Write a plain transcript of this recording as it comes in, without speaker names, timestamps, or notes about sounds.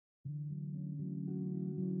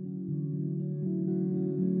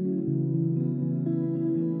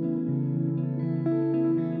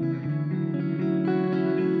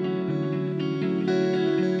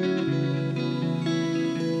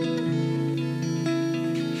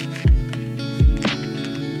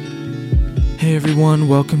Hey everyone,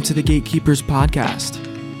 welcome to the Gatekeepers podcast.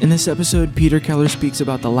 In this episode, Keller speaks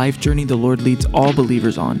about the life journey the Lord leads all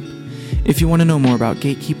believers on. If you want to know more about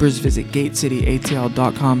Gatekeepers, visit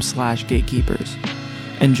gatecityatl.com/gatekeepers.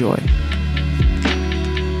 Enjoy.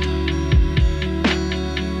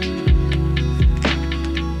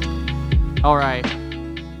 All right.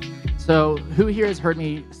 So who here has heard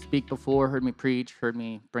me speak before, heard me preach, heard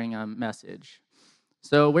me bring a message?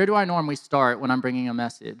 So where do I normally start when I'm bringing a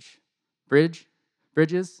message?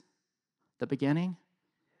 Bridges? The beginning?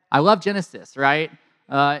 I love Genesis, right?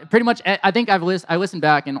 Pretty much, I think I listened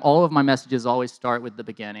back, and all of my messages always start with the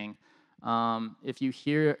beginning. If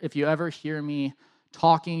you ever hear me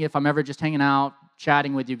talking, if I'm ever just hanging out,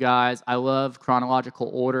 chatting with you guys, I love chronological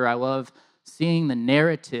order. I love seeing the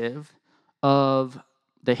narrative of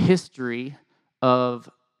the history of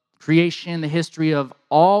creation, the history of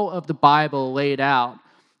all of the Bible laid out.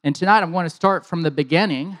 And tonight I'm going to start from the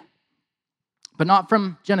beginning, but not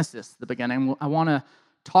from Genesis, the beginning. I want to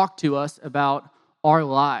talk to us about our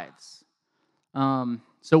lives.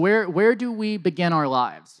 So where do we begin our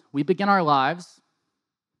lives? We begin our lives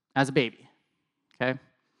as a baby, okay?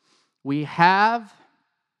 We have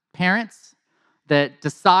parents that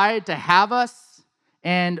decide to have us,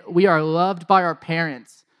 and we are loved by our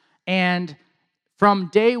parents. And from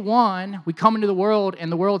day one, we come into the world,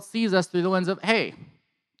 and the world sees us through the lens of, hey,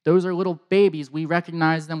 those are little babies. We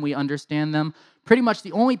recognize them. We understand them. Pretty much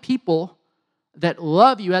the only people that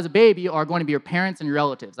love you as a baby are going to be your parents and your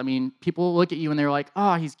relatives. I mean, people look at you and they're like,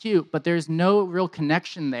 oh, he's cute, but there's no real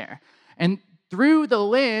connection there. And through the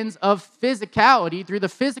lens of physicality, through the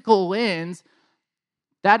physical lens,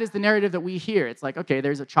 that is the narrative that we hear. It's like, okay,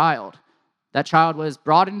 there's a child. That child was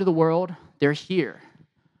brought into the world. They're here.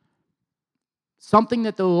 Something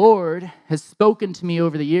that the Lord has spoken to me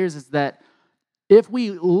over the years is that if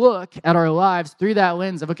we look at our lives through that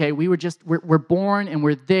lens of, okay, we're born and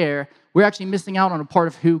we're there, we're actually missing out on a part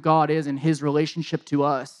of who God is and his relationship to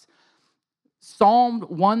us. Psalm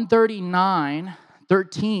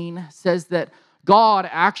 139:13 says that God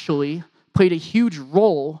actually played a huge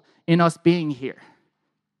role in us being here.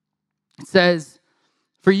 It says,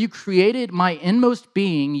 "For you created my inmost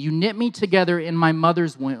being, you knit me together in my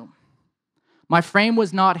mother's womb. My frame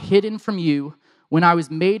was not hidden from you when I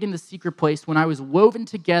was made in the secret place, when I was woven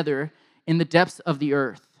together in the depths of the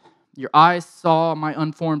earth. Your eyes saw my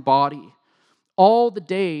unformed body. All the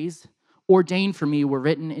days ordained for me were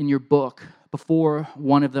written in your book before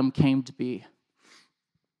one of them came to be."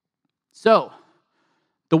 So,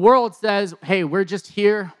 the world says, hey, we're just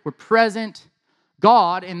here, we're present.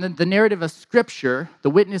 God, in the narrative of Scripture, the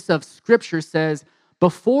witness of Scripture says,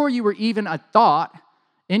 before you were even a thought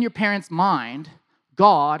in your parents' mind,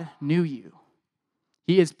 God knew you.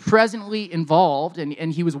 He is presently involved,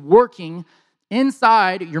 and he was working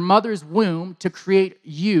inside your mother's womb to create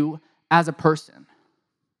you as a person.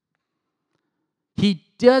 He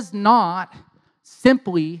does not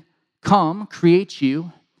simply come, create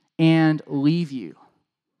you, and leave you.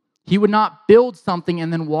 He would not build something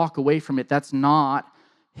and then walk away from it. That's not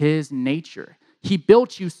his nature. He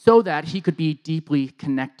built you so that he could be deeply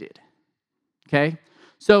connected. Okay?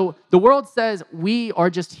 So the world says we are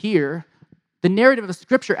just here. The narrative of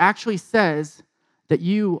Scripture actually says that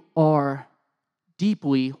you are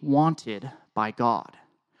deeply wanted by God.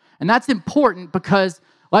 And that's important because,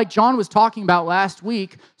 like John was talking about last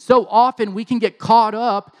week, so often we can get caught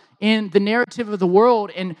up in the narrative of the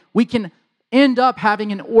world and we can end up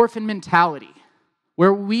having an orphan mentality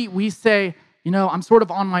where we say, I'm sort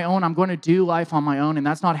of on my own, I'm going to do life on my own, and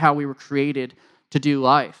that's not how we were created to do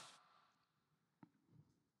life.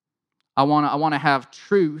 I want to have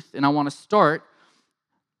truth, and I want to start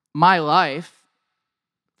my life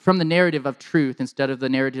from the narrative of truth instead of the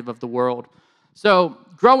narrative of the world. So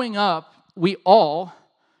growing up, we all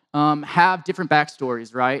have different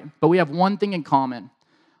backstories, right? But we have one thing in common.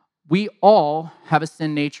 We all have a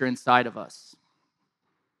sin nature inside of us.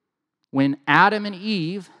 When Adam and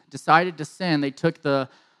Eve decided to sin, they took the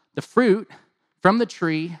fruit from the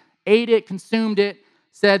tree, ate it, consumed it,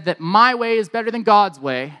 said that my way is better than God's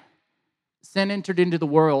way. Sin entered into the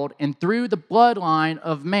world, and through the bloodline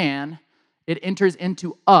of man, it enters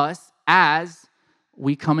into us as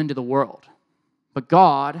we come into the world. But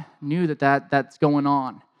God knew that's going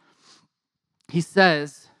on. He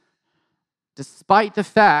says, despite the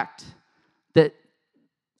fact that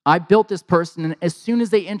I built this person, and as soon as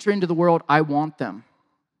they enter into the world, I want them.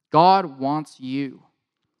 God wants you.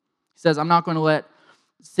 He says, I'm not going to let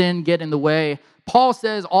sin get in the way. Paul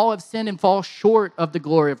says, all have sinned and fall short of the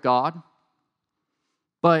glory of God.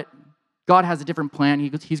 But God has a different plan.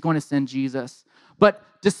 He's going to send Jesus. But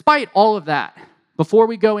despite all of that, before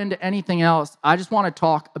we go into anything else, I just want to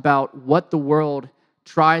talk about what the world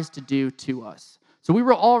tries to do to us. So we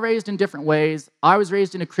were all raised in different ways. I was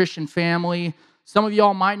raised in a Christian family. Some of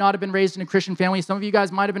y'all might not have been raised in a Christian family. Some of you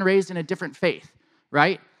guys might have been raised in a different faith,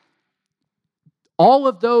 right? All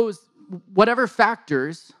of those, whatever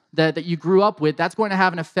factors that you grew up with, that's going to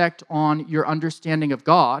have an effect on your understanding of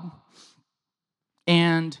God.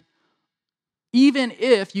 And even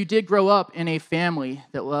if you did grow up in a family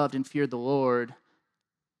that loved and feared the Lord,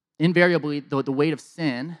 invariably the weight of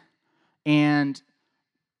sin and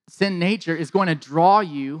sin nature is going to draw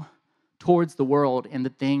you towards the world and the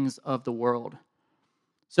things of the world.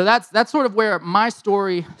 So that's sort of where my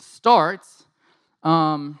story starts.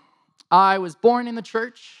 I was born in the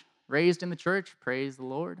church, raised in the church, praise the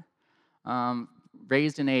Lord.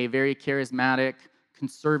 Raised in a very charismatic,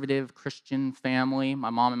 conservative Christian family. My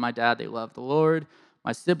mom and my dad, they loved the Lord.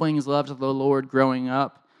 My siblings loved the Lord growing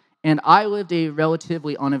up. And I lived a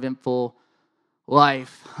relatively uneventful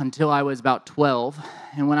life until I was about 12.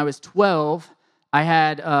 And when I was 12, I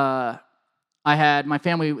had my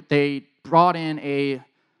family, they brought in a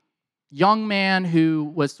young man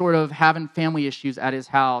who was sort of having family issues at his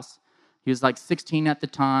house. He was like 16 at the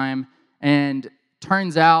time, and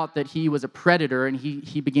turns out that he was a predator, and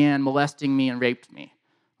he began molesting me and raped me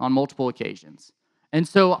on multiple occasions. And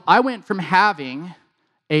so I went from having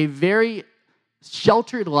a very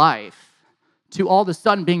sheltered life to all of a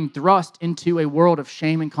sudden being thrust into a world of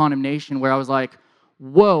shame and condemnation where I was like,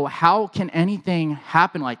 whoa, how can anything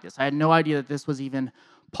happen like this? I had no idea that this was even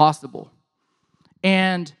possible.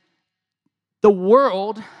 And the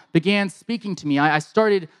world began speaking to me. I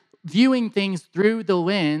started viewing things through the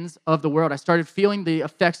lens of the world. I started feeling the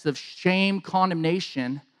effects of shame,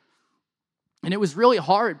 condemnation. And it was really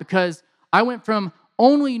hard because I went from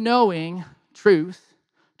only knowing truth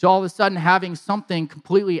to all of a sudden having something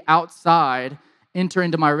completely outside enter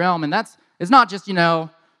into my realm. And it's not just,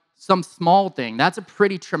 some small thing. That's a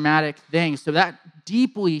pretty traumatic thing. So that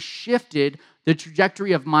deeply shifted the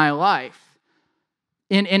trajectory of my life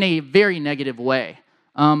in a very negative way.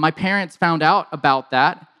 My parents found out about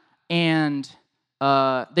that, and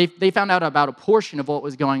they found out about a portion of what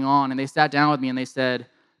was going on, and they sat down with me and they said,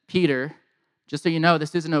 Peter, just so you know,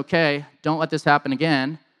 this isn't okay. Don't let this happen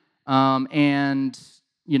again. That's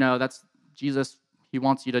Jesus. He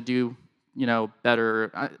wants you to do,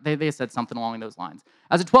 better. They said something along those lines.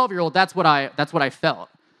 As a 12-year-old, that's what I felt.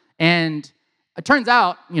 And it turns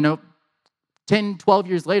out, 10, 12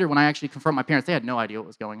 years later, when I actually confront my parents, they had no idea what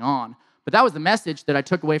was going on. But that was the message that I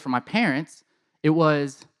took away from my parents. It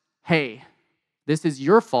was, hey, this is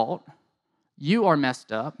your fault. You are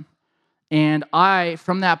messed up. And I,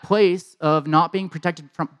 from that place of not being protected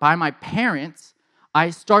by my parents,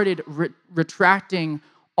 I started retracting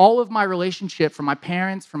all of my relationship from my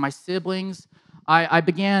parents, from my siblings. I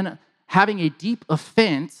began having a deep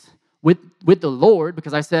offense with the Lord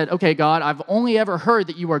because I said, okay, God, I've only ever heard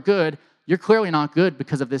that you are good. You're clearly not good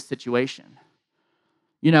because of this situation.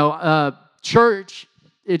 Church,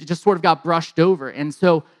 it just sort of got brushed over. And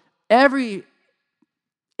so every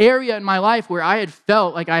area in my life where I had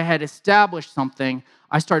felt like I had established something,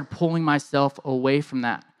 I started pulling myself away from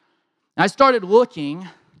that. And I started looking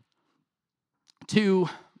to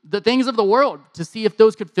the things of the world to see if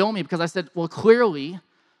those could fill me because I said, well, clearly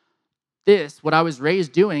what I was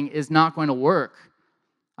raised doing is not going to work.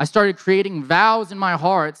 I started creating vows in my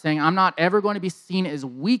heart saying, I'm not ever going to be seen as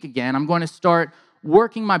weak again. I'm going to start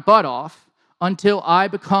working my butt off until I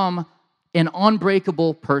become an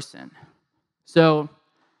unbreakable person. So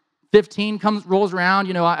 15 rolls around,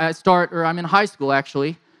 I'm in high school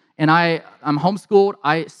actually, and I'm homeschooled.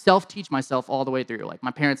 I self-teach myself all the way through. Like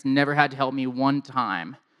my parents never had to help me one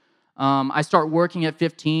time. I start working at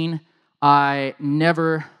 15. I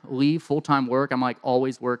never leave full-time work. I'm like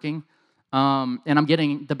always working. And I'm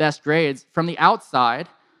getting the best grades. From the outside,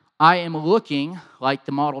 I am looking like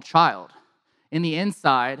the model child. In the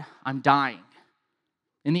inside, I'm dying.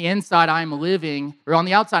 In the inside, on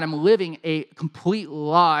the outside, I'm living a complete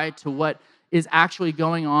lie to what is actually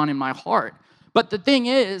going on in my heart. But the thing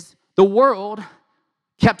is, the world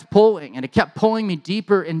kept pulling, and it kept pulling me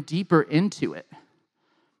deeper and deeper into it.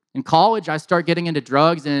 In college, I start getting into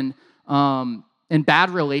drugs and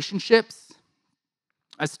bad relationships.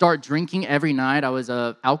 I start drinking every night. I was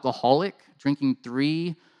an alcoholic, drinking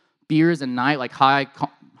 3 beers a night, like high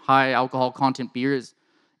alcohol content beers.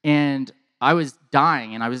 And I was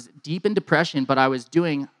dying, and I was deep in depression, but I was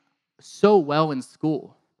doing so well in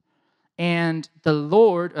school. And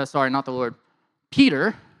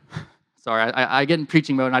Peter, I get in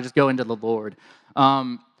preaching mode, and I just go into the Lord.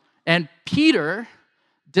 And Peter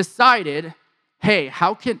decided, hey,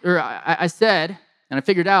 I said, And I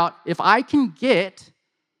figured out if I can get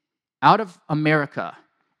out of America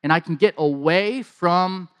and I can get away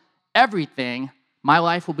from everything, my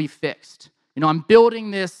life will be fixed. I'm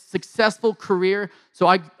building this successful career, so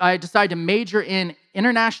I decided to major in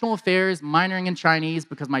international affairs, minoring in Chinese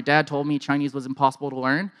because my dad told me Chinese was impossible to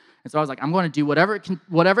learn. And so I was like, I'm going to do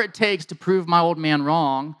whatever it takes to prove my old man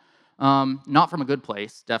wrong. Not from a good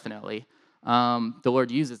place, definitely. The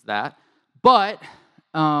Lord uses that. But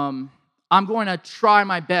I'm going to try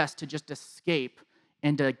my best to just escape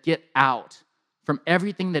and to get out from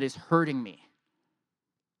everything that is hurting me.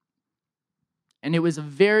 And it was a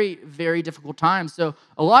very, very difficult time. So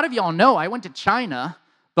a lot of y'all know I went to China,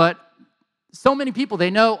 but so many people, they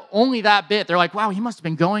know only that bit. They're like, wow, he must have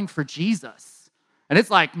been going for Jesus. And it's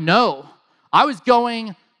like, no, I was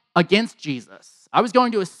going against Jesus. I was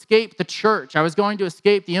going to escape the church. I was going to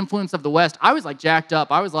escape the influence of the West. I was like jacked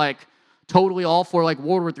up. I was like totally all for like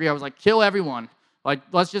World War III. I was like, kill everyone. Like,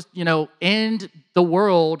 let's just, end the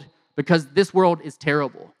world because this world is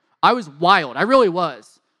terrible. I was wild. I really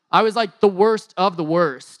was. I was like the worst of the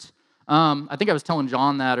worst. I think I was telling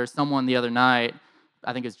John that or someone the other night.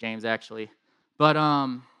 I think it was James actually. But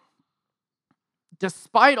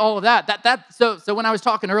despite all of that, so when I was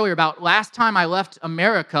talking earlier about last time I left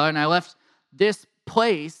America and I left this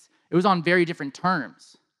place, it was on very different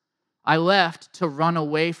terms. I left to run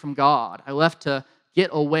away from God. I left to get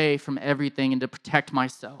away from everything and to protect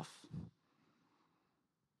myself.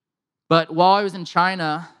 But while I was in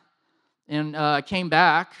China and I came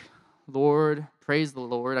back, Lord, praise the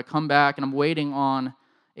Lord, I come back and I'm waiting on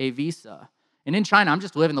a visa. And in China, I'm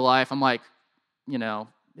just living the life. I'm like,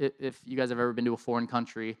 if you guys have ever been to a foreign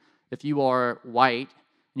country, if you are white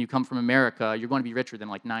and you come from America, you're going to be richer than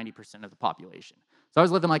like 90% of the population. So I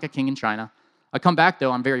was living like a king in China. I come back,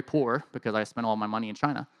 though, I'm very poor because I spent all my money in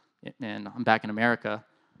China, and I'm back in America.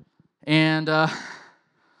 And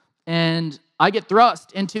I get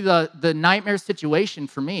thrust into the nightmare situation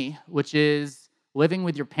for me, which is living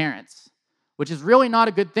with your parents, which is really not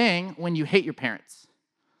a good thing when you hate your parents.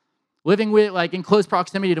 Living with, like, in close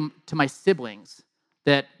proximity to my siblings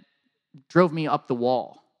that drove me up the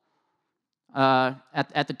wall.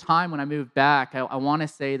 At the time when I moved back, I want to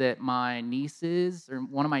say that my nieces, or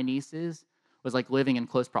one of my nieces, was like living in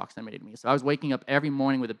close proximity to me. So I was waking up every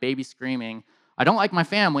morning with a baby screaming, I don't like my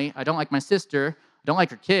family, I don't like my sister, I don't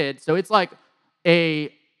like her kid. So it's like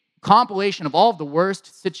a compilation of all of the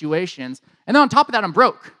worst situations. And then on top of that, I'm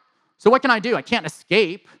broke. So what can I do? I can't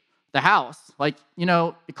escape the house. Like,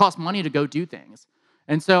 it costs money to go do things.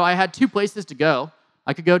 And so I had two places to go.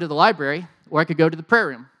 I could go to the library or I could go to the prayer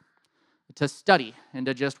room to study and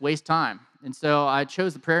to just waste time. And so I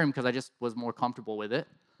chose the prayer room because I just was more comfortable with it.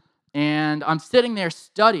 And I'm sitting there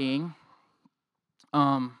studying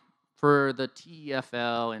for the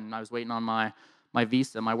TEFL, and I was waiting on my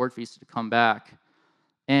visa, my work visa, to come back.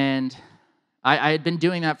 And I had been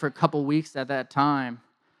doing that for a couple weeks at that time.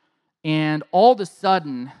 And all of a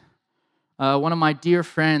sudden, one of my dear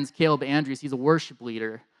friends, Caleb Andrews, he's a worship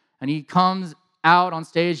leader, and he comes out on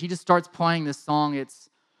stage. He just starts playing this song. It's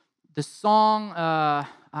the song, I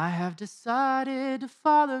have decided to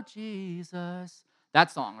follow Jesus. That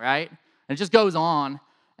song, right? And it just goes on.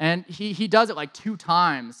 And he does it like 2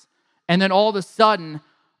 times. And then all of a sudden,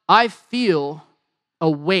 I feel a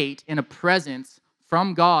weight and a presence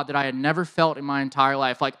from God that I had never felt in my entire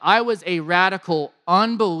life. Like, I was a radical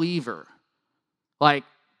unbeliever. Like,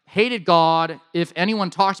 hated God. If anyone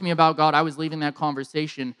talked to me about God, I was leaving that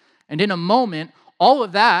conversation. And in a moment, all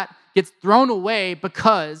of that gets thrown away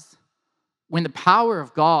because when the power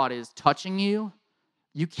of God is touching you,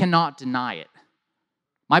 you cannot deny it.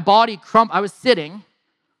 My body I was sitting,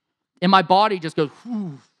 and my body just goes,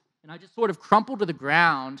 whoo, and I just sort of crumpled to the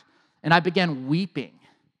ground, and I began weeping.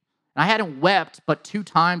 And I hadn't wept but 2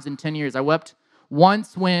 times in 10 years. I wept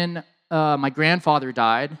once when my grandfather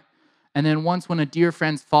died, and then once when a dear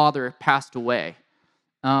friend's father passed away.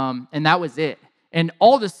 And that was it. And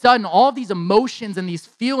all of a sudden, all of these emotions and these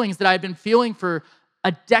feelings that I had been feeling for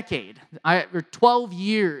a decade, or 12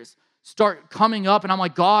 years, start coming up, and I'm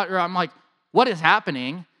like, God, or I'm like, what is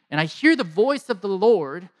happening? And I hear the voice of the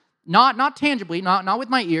Lord, not tangibly, not with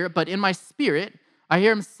my ear, but in my spirit. I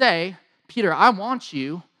hear him say, Peter, I want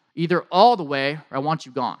you either all the way or I want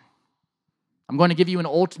you gone. I'm going to give you an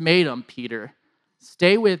ultimatum, Peter.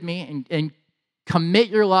 Stay with me and commit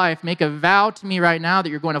your life. Make a vow to me right now that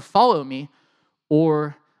you're going to follow me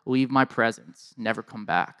or leave my presence, never come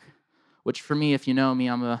back. Which for me, if you know me,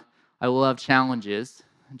 I love challenges.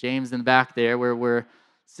 James in the back there, where we're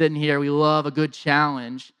sitting here, we love a good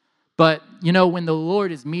challenge. But, when the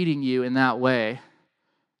Lord is meeting you in that way,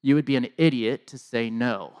 you would be an idiot to say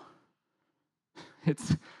no.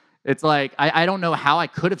 It's like I don't know how I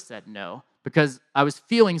could have said no, because I was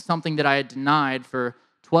feeling something that I had denied for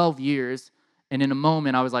 12 years, and in a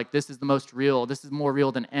moment I was like, this is the most real. This is more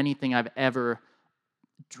real than anything I've ever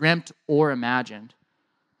dreamt or imagined.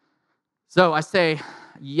 So I say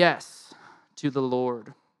yes to the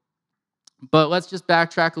Lord. But let's just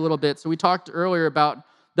backtrack a little bit. So we talked earlier about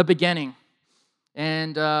the beginning,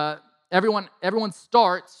 and everyone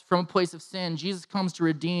starts from a place of sin. Jesus comes to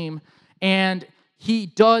redeem, and he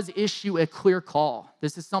does issue a clear call.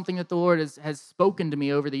 This is something that the Lord has spoken to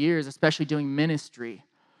me over the years, especially doing ministry.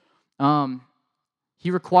 He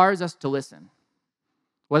requires us to listen,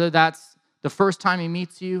 whether that's the first time he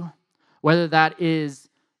meets you, whether that is,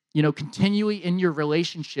 continually in your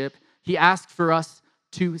relationship. He asks for us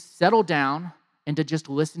to settle down and to just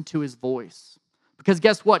listen to his voice. Because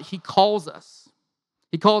guess what? He calls us.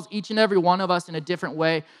 He calls each and every one of us in a different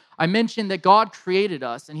way. I mentioned that God created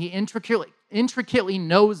us, and he intricately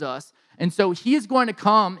knows us. And so he is going to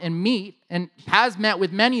come and meet, and has met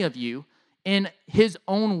with many of you in his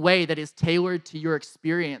own way that is tailored to your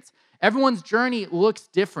experience. Everyone's journey looks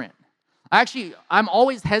different. I'm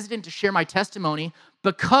always hesitant to share my testimony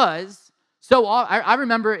because I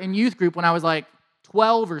remember in youth group when I was like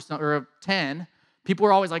 12 or 10, people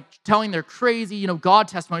were always like telling their crazy, God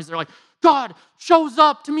testimonies. They're like, God shows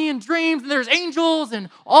up to me in dreams, and there's angels and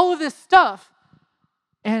all of this stuff.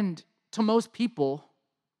 And to most people,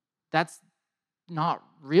 that's not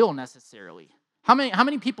real necessarily. How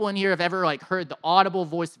many people in here have ever heard the audible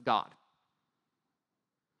voice of God?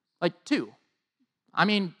 Like 2. I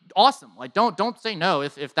mean, awesome. Don't say no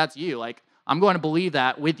if that's you. I'm going to believe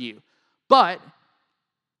that with you. But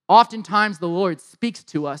oftentimes the Lord speaks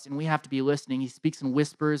to us, and we have to be listening. He speaks in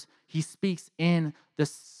whispers. He speaks in the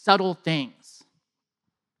subtle things.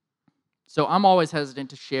 So I'm always hesitant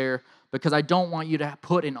to share because I don't want you to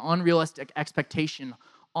put an unrealistic expectation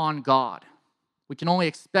on God. We can only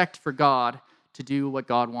expect for God to do what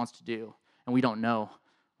God wants to do, and we don't know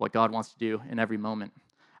what God wants to do in every moment.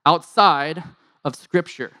 Outside of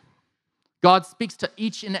Scripture, God speaks to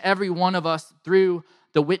each and every one of us through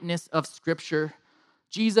the witness of Scripture.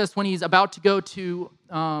 Jesus, when he's about to go to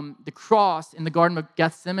the cross in the Garden of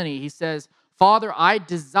Gethsemane, he says, Father, I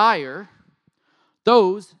desire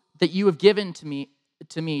those that you have given to me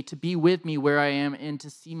to be with me where I am and to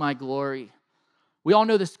see my glory. We all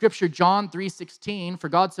know the scripture, John 3:16, for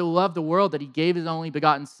God so loved the world that he gave his only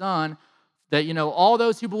begotten Son, that all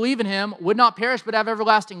those who believe in him would not perish but have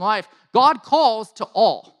everlasting life. God calls to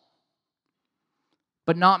all,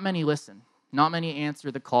 but not many listen. Not many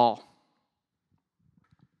answer the call.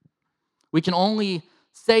 We can only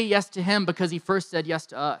say yes to him because he first said yes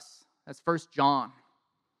to us. That's 1 John.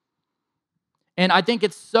 And I think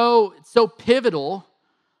it's so pivotal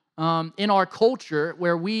in our culture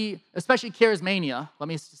where we, especially charismania, let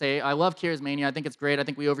me say, I love charismania. I think it's great. I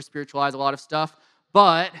think we over-spiritualize a lot of stuff.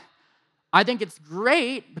 But I think it's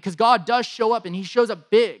great because God does show up, and he shows up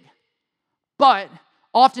big. But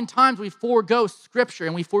oftentimes we forego Scripture,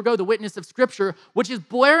 and we forego the witness of Scripture, which is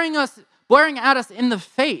blaring at us in the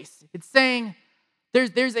face. It's saying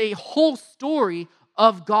there's a whole story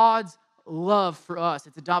of God's love for us.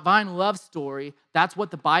 It's a divine love story. That's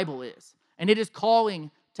what the Bible is. And it is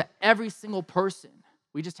calling to every single person.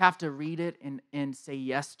 We just have to read it and say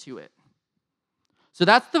yes to it. So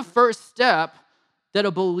that's the first step that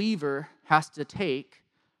a believer has to take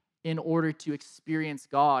in order to experience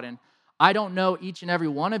God. And I don't know each and every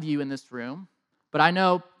one of you in this room, but I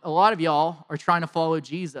know a lot of y'all are trying to follow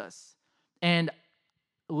Jesus. And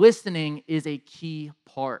listening is a key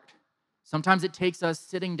part. Sometimes it takes us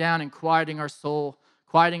sitting down and quieting our soul,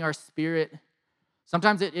 quieting our spirit.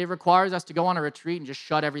 Sometimes it requires us to go on a retreat and just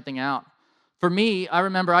shut everything out. For me, I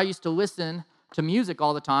remember I used to listen to music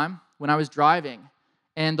all the time when I was driving.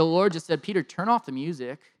 And the Lord just said, Peter, turn off the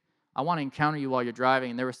music. I want to encounter you while you're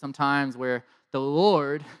driving. And there were some times where the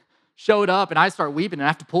Lord showed up and I start weeping and I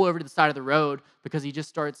have to pull over to the side of the road because he just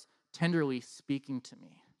starts tenderly speaking to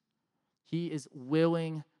me. He is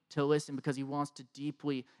willing to listen because he wants to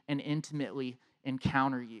deeply and intimately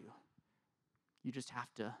encounter you. You just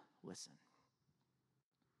have to listen.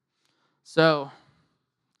 So,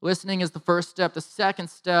 listening is the first step. The second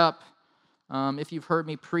step, if you've heard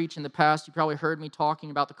me preach in the past, you probably heard me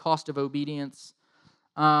talking about the cost of obedience.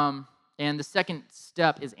 And the second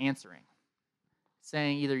step is answering,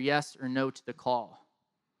 saying either yes or no to the call,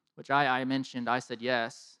 which I mentioned. I said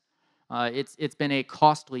yes. It's been a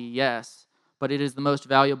costly yes, but it is the most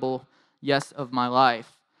valuable yes of my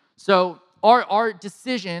life. So our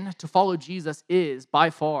decision to follow Jesus is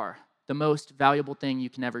by far the most valuable thing you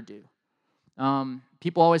can ever do.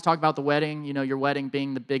 People always talk about the wedding, your wedding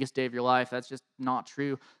being the biggest day of your life. That's just not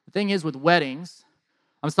true. The thing is with weddings,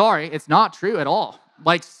 I'm sorry, it's not true at all.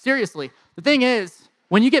 Like, seriously. The thing is,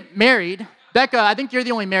 when you get married, Becca, I think you're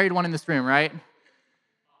the only married one in this room, right?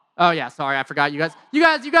 Oh, yeah, sorry, I forgot you guys.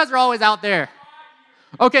 You guys are always out there.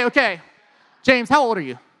 Okay. James, how old are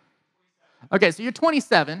you? Okay, so you're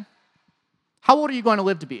 27. How old are you going to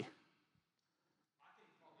live to be?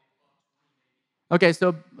 Okay,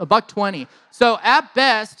 so $120. So at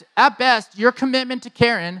best, your commitment to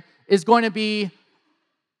Karen is going to be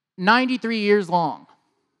 93 years long.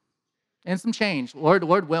 And some change.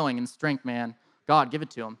 Lord willing and strength, man. God, give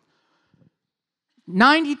it to him.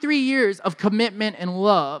 93 years of commitment and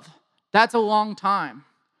love. That's a long time.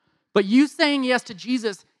 But you saying yes to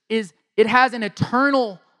Jesus it has an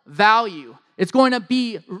eternal value. It's going to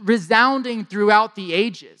be resounding throughout the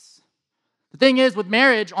ages. The thing is, with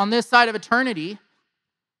marriage on this side of eternity,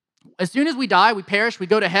 as soon as we die, we perish, we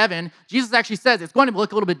go to heaven, Jesus actually says it's going to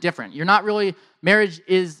look a little bit different. Marriage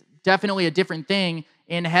is definitely a different thing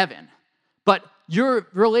in heaven. But your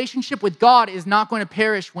relationship with God is not going to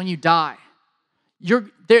perish when you die.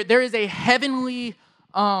 There is a heavenly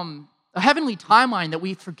timeline that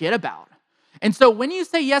we forget about. And so when you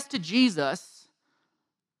say yes to Jesus,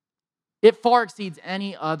 it far exceeds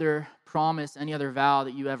any other promise, any other vow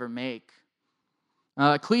that you ever make.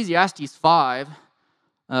 Ecclesiastes 5,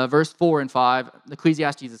 verse 4 and 5.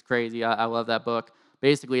 Ecclesiastes is crazy. I love that book.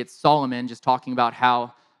 Basically, it's Solomon just talking about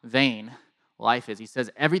how vain life is. He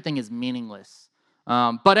says everything is meaningless.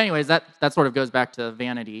 But anyways, that sort of goes back to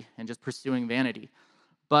vanity and just pursuing vanity.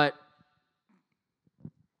 But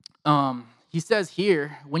he says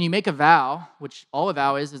here, when you make a vow, which all a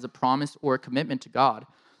vow is a promise or a commitment to God,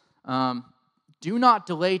 do not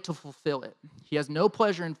delay to fulfill it. He has no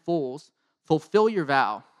pleasure in fools. Fulfill your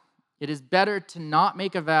vow. It is better to not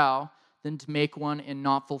make a vow than to make one and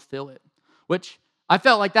not fulfill it. Which I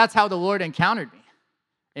felt like that's how the Lord encountered me.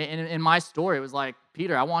 In my story, it was like,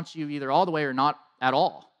 Peter, I want you either all the way or not at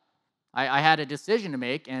all. I had a decision to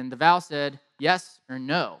make, and the vow said yes or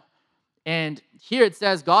no. And here it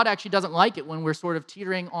says God actually doesn't like it when we're sort of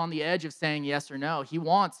teetering on the edge of saying yes or no. He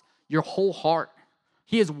wants your whole heart.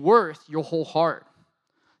 He is worth your whole heart.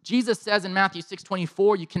 Jesus says in Matthew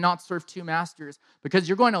 6:24, you cannot serve two masters because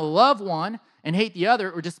you're going to love one and hate the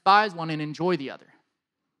other, or despise one and enjoy the other.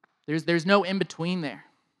 There's no in between there.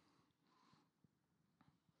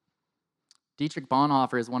 Dietrich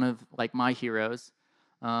Bonhoeffer is one of my heroes.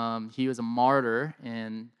 He was a martyr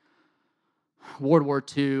in World War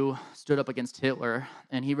II, stood up against Hitler,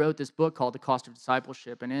 and he wrote this book called The Cost of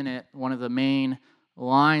Discipleship. And in it, one of the main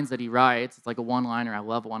lines that he writes, it's like a one-liner. I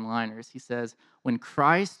love one-liners. He says, when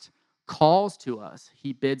Christ calls to us,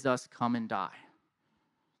 he bids us come and die.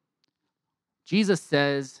 Jesus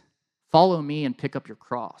says, follow me and pick up your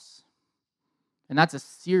cross. And that's a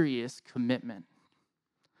serious commitment.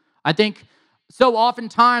 I think so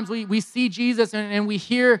oftentimes we see Jesus and we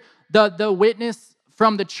hear the witness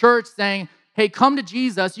from the church saying, hey, come to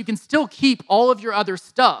Jesus. You can still keep all of your other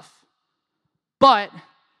stuff, but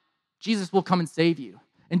Jesus will come and save you.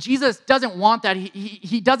 And Jesus doesn't want that.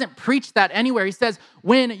 He doesn't preach that anywhere. He says,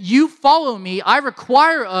 when you follow me, I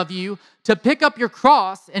require of you to pick up your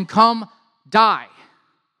cross and come die.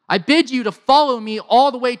 I bid you to follow me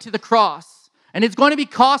all the way to the cross. And it's going to be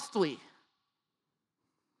costly.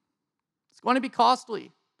 It's going to be costly. He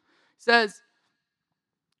says,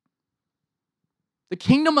 the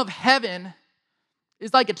kingdom of heaven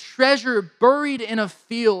is like a treasure buried in a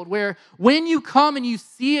field where when you come and you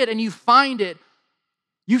see it and you find it,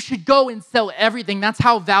 you should go and sell everything. That's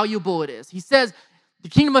how valuable it is. He says the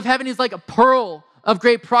kingdom of heaven is like a pearl of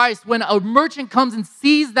great price. When a merchant comes and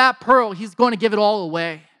sees that pearl, he's going to give it all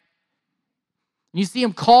away. And you see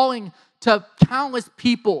him calling to countless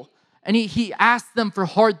people, and he asks them for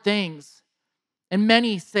hard things, and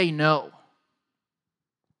many say no.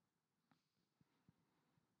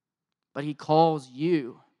 But he calls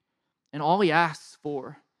you, and all he asks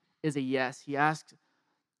for is a yes. He asks,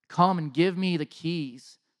 come and give me the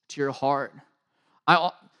keys to your heart.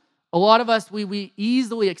 A lot of us, we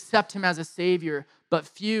easily accept him as a Savior, but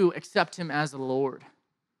few accept him as the Lord.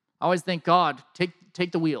 I always think, God,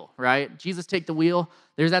 take the wheel, right? Jesus, take the wheel.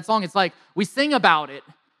 There's that song. It's like we sing about it,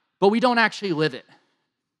 but we don't actually live it.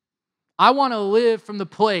 I want to live from the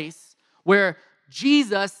place where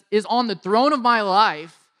Jesus is on the throne of my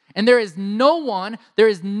life, and there is no one, there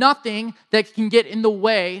is nothing that can get in the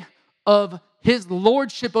way of his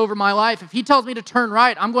lordship over my life. If he tells me to turn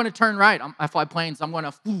right, I'm going to turn right. I fly planes, so I'm going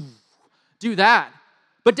to do that.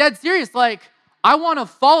 But dead serious, I want to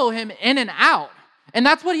follow him in and out. And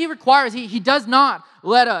that's what he requires. He does not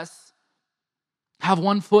let us have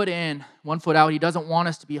one foot in, one foot out. He doesn't want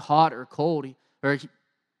us to be hot or cold.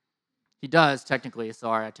 He does, technically.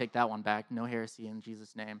 Sorry, I take that one back. No heresy in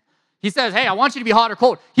Jesus' name. He says, hey, I want you to be hot or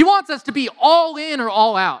cold. He wants us to be all in or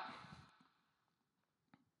all out.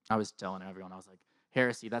 I was telling everyone, I was like,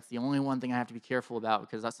 heresy, that's the only one thing I have to be careful about,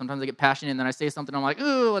 because sometimes I get passionate and then I say something, I'm like,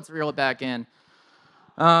 ooh, let's reel it back in.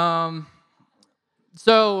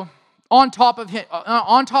 So on top of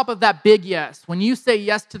that big yes, when you say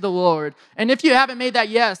yes to the Lord, and if you haven't made that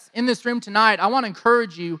yes in this room tonight, I want to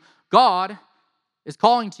encourage you, God is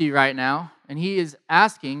calling to you right now, and He is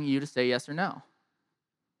asking you to say yes or no.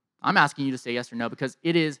 I'm asking you to say yes or no because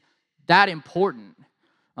it is that important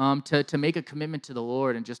to make a commitment to the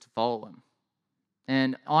Lord and just to follow Him.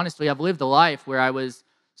 And honestly, I've lived a life where I was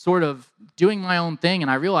sort of doing my own thing,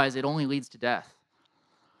 and I realized it only leads to death.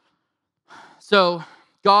 So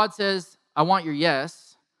God says, I want your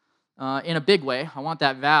yes in a big way. I want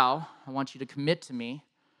that vow. I want you to commit to me.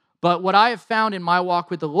 But what I have found in my walk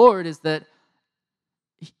with the Lord is that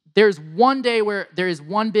there's one day where there is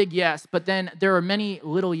one big yes, but then there are many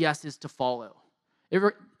little yeses to follow.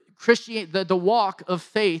 The walk of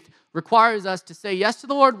faith requires us to say yes to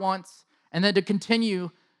the Lord once, and then to continue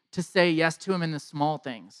to say yes to Him in the small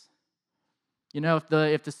things. You know,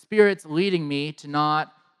 if the Spirit's leading me to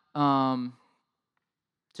not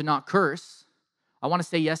curse, I want to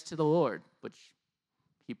say yes to the Lord, which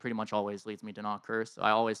He pretty much always leads me to not curse. So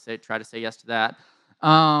I always try to say yes to that.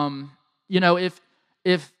 You know, if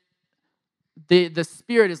the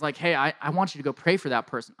Spirit is like, hey, I want you to go pray for that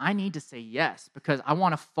person, I need to say yes because I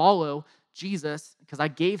want to follow Jesus because I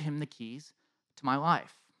gave Him the keys to my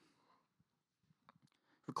life.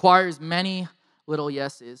 Requires many little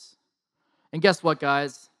yeses. And guess what,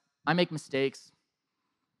 guys? I make mistakes.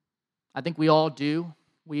 I think we all do.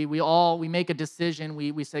 We make a decision.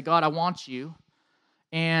 We say, God, I want you.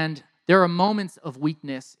 And there are moments of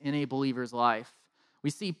weakness in a believer's life.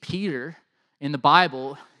 We see Peter in the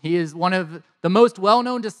Bible. He is one of the most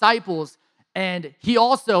well-known disciples, and he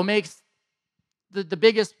also makes the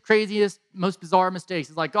biggest, craziest, most bizarre mistakes.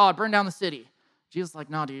 He's like, God, burn down the city. Jesus is like,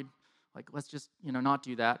 no, dude. Like, let's just, not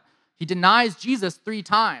do that. He denies Jesus 3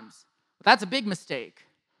 times. That's a big mistake.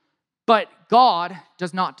 But God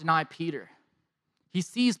does not deny Peter. He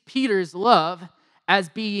sees Peter's love as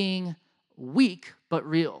being weak but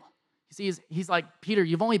real. He's like, Peter,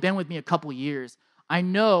 you've only been with me a couple years. I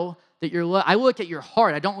know that I look at your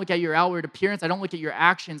heart. I don't look at your outward appearance. I don't look at your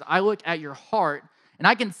actions. I look at your heart, and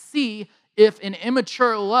I can see if an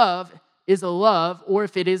immature love is a love or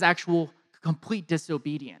if it is actual complete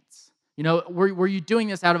disobedience. Were you doing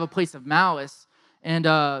this out of a place of malice? And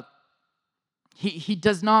he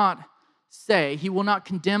does not say, he will not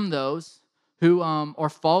condemn those who are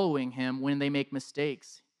following him when they make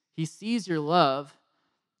mistakes. He sees your love,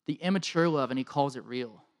 the immature love, and he calls it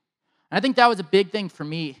real. And I think that was a big thing for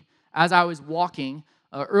me as I was walking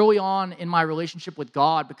early on in my relationship with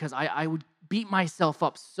God, because I would beat myself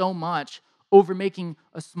up so much over making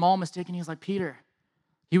a small mistake. And he was like, Peter,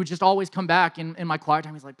 he would just always come back in my quiet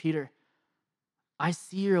time. He's like, Peter, I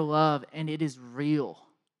see your love and it is real,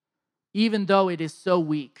 even though it is so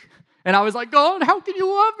weak. And I was like, God, how can you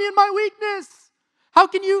love me in my weakness? How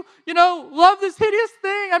can you, love this hideous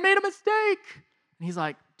thing? I made a mistake. And he's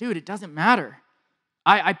like, dude, it doesn't matter.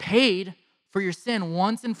 I paid for your sin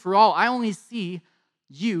once and for all. I only see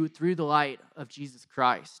you through the light of Jesus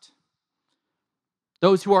Christ.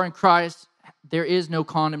 Those who are in Christ, there is no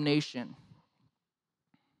condemnation.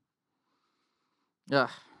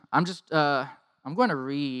 I'm going to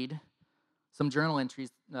read some journal entries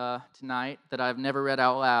tonight that I've never read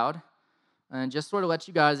out loud, and just sort of let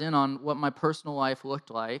you guys in on what my personal life looked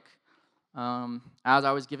like as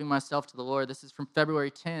I was giving myself to the Lord. This is from February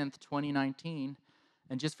 10th, 2019,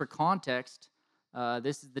 and just for context,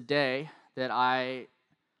 this is the day that I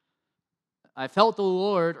felt the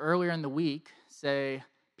Lord earlier in the week say,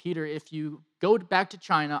 Peter, if you go back to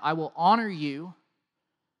China, I will honor you,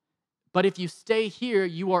 but if you stay here,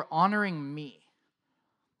 you are honoring me.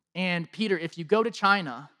 And Peter, if you go to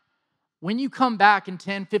China, when you come back in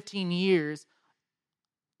 10, 15 years,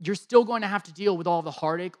 you're still going to have to deal with all the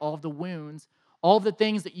heartache, all of the wounds, all of the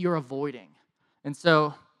things that you're avoiding. And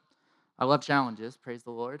so, I love challenges, praise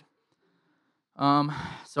the Lord.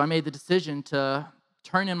 So I made the decision to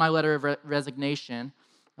turn in my letter of resignation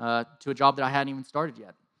to a job that I hadn't even started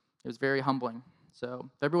yet. It was very humbling. So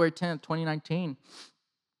February 10th, 2019,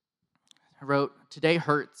 I wrote, today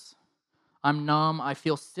hurts. I'm numb. I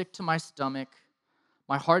feel sick to my stomach.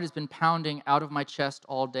 My heart has been pounding out of my chest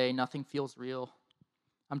all day. Nothing feels real.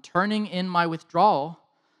 I'm turning in my withdrawal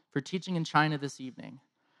for teaching in China this evening.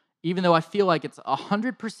 Even though I feel like it's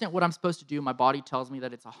 100% what I'm supposed to do, my body tells me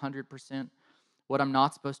that it's 100% what I'm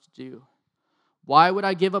not supposed to do. Why would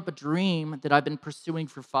I give up a dream that I've been pursuing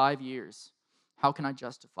for 5 years? How can I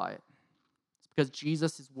justify it? It's because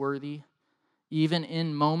Jesus is worthy. Even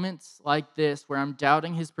in moments like this where I'm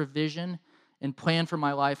doubting his provision and plan for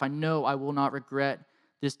my life, I know I will not regret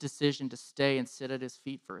this decision to stay and sit at his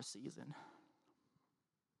feet for a season.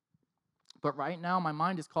 But right now, my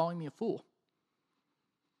mind is calling me a fool.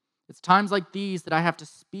 It's times like these that I have to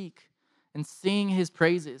speak and sing his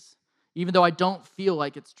praises, even though I don't feel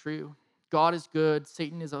like it's true. God is good,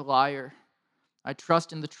 Satan is a liar. I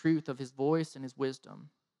trust in the truth of his voice and his wisdom.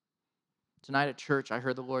 Tonight at church, I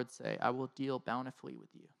heard the Lord say, I will deal bountifully with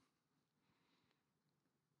you.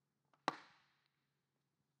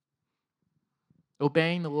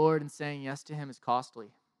 Obeying the Lord and saying yes to him is costly.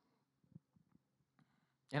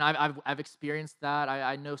 And I've experienced that.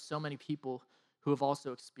 I know so many people who have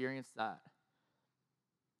also experienced that.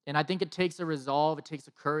 And I think it takes a resolve, it takes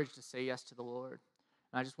a courage to say yes to the Lord.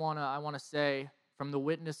 And I want to say, from the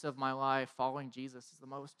witness of my life, following Jesus is the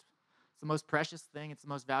most precious thing. It's the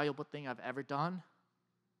most valuable thing I've ever done.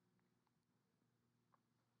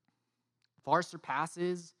 Far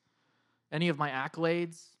surpasses any of my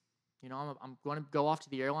accolades. You know, I'm going to go off to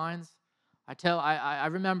the airlines. I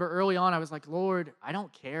remember early on, I was like, Lord, I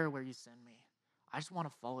don't care where you send me. I just want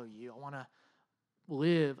to follow you. I want to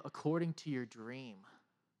live according to your dream.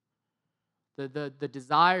 The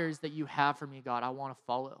desires that you have for me, God, I want to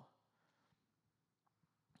follow.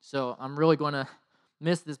 So I'm really going to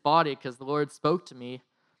miss this body because the Lord spoke to me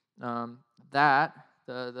that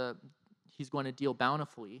He's going to deal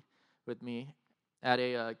bountifully with me at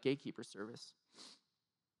a Gatekeeper service.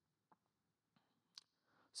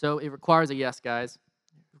 So it requires a yes, guys.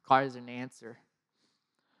 It requires an answer.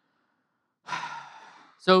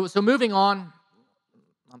 So moving on.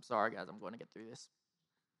 I'm sorry, guys. I'm going to get through this.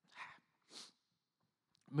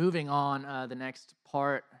 Moving on, the next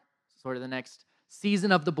part, sort of the next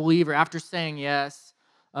season of the believer, after saying yes,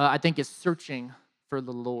 I think is searching for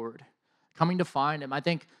the Lord, coming to find him. I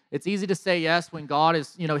think it's easy to say yes when God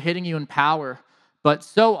is, hitting you in power, but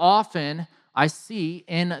so often I see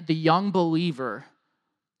in the young believer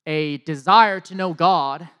a desire to know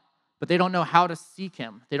God, but they don't know how to seek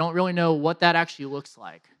him. They don't really know what that actually looks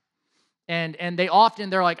like. And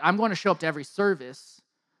they're like, I'm going to show up to every service,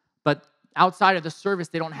 but outside of the service,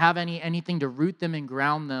 they don't have anything to root them and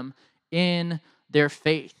ground them in their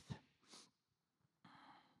faith.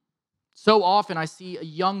 So often I see a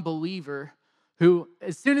young believer who,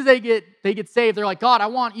 as soon as they get saved, they're like, God, I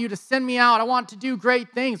want you to send me out. I want to do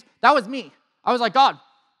great things. That was me. I was like, God,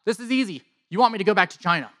 this is easy. You want me to go back to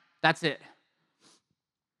China. That's it.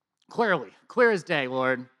 Clear as day,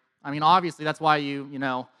 Lord. I mean, obviously, that's why you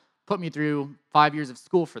put me through 5 years of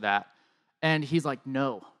school for that. And he's like,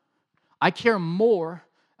 no. I care more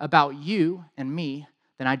about you and me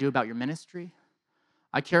than I do about your ministry.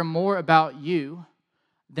 I care more about you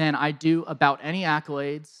than I do about any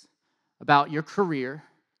accolades, about your career.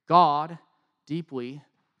 God deeply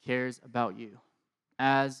cares about you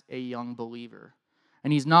as a young believer.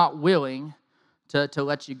 And he's not willing to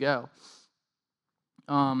let you go.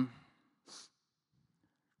 I'm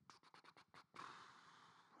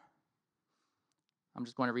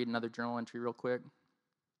just going to read another journal entry real quick.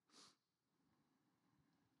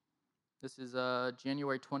 This is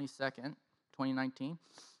January 22nd, 2019.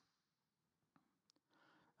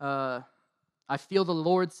 I feel the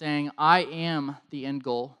Lord saying, I am the end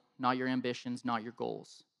goal, not your ambitions, not your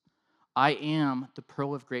goals. I am the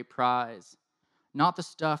pearl of great prize, not the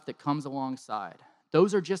stuff that comes alongside.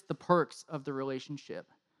 Those are just the perks of the relationship.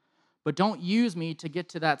 But don't use me to get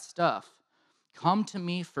to that stuff. Come to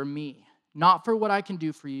me for me, not for what I can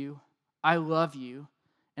do for you. I love you,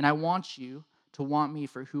 and I want you to want me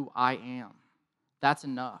for who I am. That's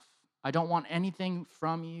enough. I don't want anything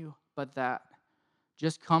from you but that.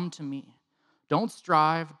 Just come to me. Don't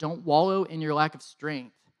strive. Don't wallow in your lack of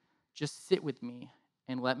strength. Just sit with me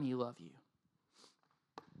and let me love you.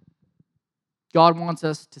 God wants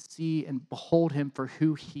us to see and behold him for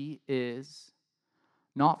who he is,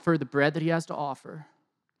 not for the bread that he has to offer,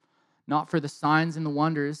 not for the signs and the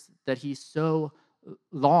wonders that he so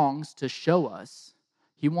longs to show us.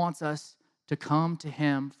 He wants us to come to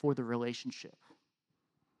him for the relationship.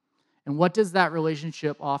 And what does that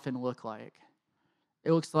relationship often look like?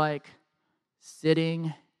 It looks like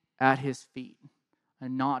sitting at his feet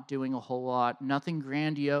and not doing a whole lot, nothing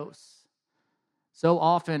grandiose. So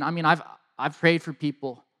often, I've prayed for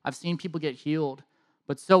people. I've seen people get healed,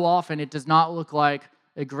 but so often it does not look like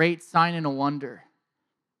a great sign and a wonder.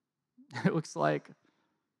 It looks like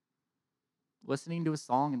listening to a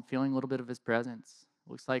song and feeling a little bit of his presence.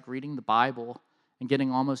 It looks like reading the Bible and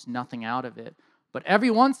getting almost nothing out of it. But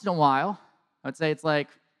every once in a while, I'd say it's like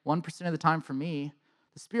 1% of the time for me,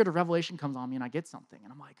 the spirit of revelation comes on me and I get something.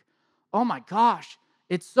 And I'm like, oh my gosh,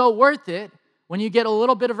 it's so worth it when you get a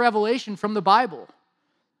little bit of revelation from the Bible.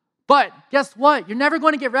 But guess what? You're never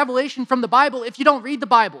going to get revelation from the Bible if you don't read the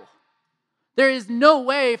Bible. There is no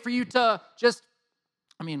way for you to just,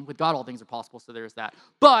 with God all things are possible, so there's that.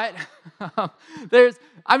 But there's,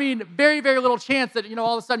 very, very little chance that,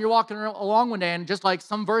 all of a sudden you're walking along one day and just like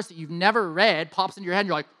some verse that you've never read pops into your head and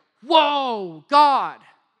you're like, whoa, God.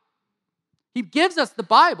 He gives us the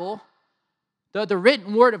Bible, the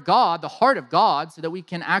written word of God, the heart of God, so that we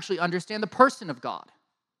can actually understand the person of God.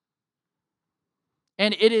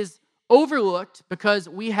 And it is overlooked because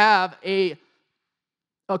we have a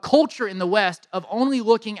culture in the West of only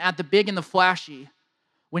looking at the big and the flashy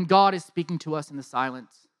when God is speaking to us in the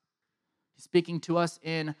silence. He's speaking to us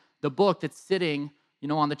in the book that's sitting,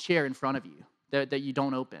 on the chair in front of you, that you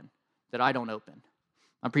don't open, that I don't open.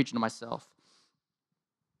 I'm preaching to myself.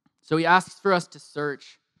 So he asks for us to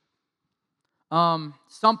search.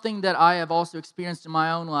 Something that I have also experienced in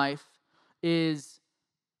my own life is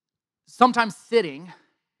sometimes sitting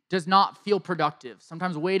does not feel productive.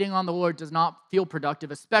 Sometimes waiting on the Lord does not feel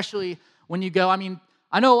productive, especially when you go,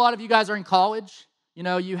 I know a lot of you guys are in college.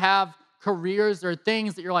 You have careers or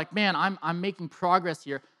things that you're like, man, I'm making progress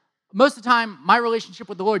here. Most of the time, my relationship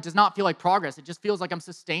with the Lord does not feel like progress. It just feels like I'm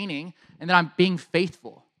sustaining and that I'm being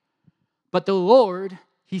faithful. But the Lord,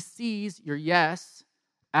 he sees your yes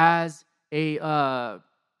as a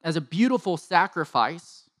beautiful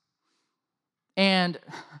sacrifice. And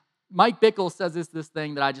Mike Bickle says this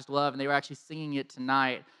thing that I just love, and they were actually singing it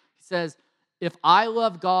tonight. He says, if I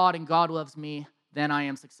love God and God loves me, then I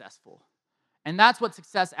am successful. And that's what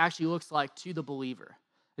success actually looks like to the believer.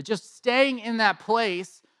 It's just staying in that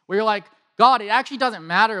place where you're like, God, it actually doesn't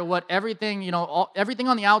matter what everything, everything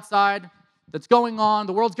on the outside that's going on,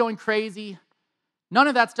 the world's going crazy. None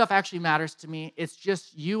of that stuff actually matters to me. It's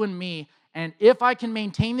just you and me. And if I can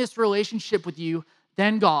maintain this relationship with you,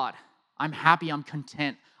 then God, I'm happy, I'm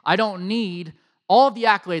content. I don't need all of the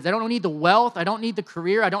accolades. I don't need the wealth. I don't need the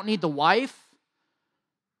career. I don't need the wife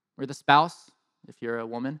or the spouse, if you're a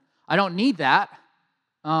woman. I don't need that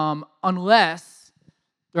I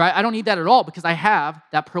don't need that at all because I have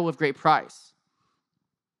that pearl of great price.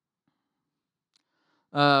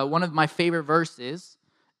 One of my favorite verses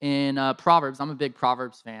in Proverbs, I'm a big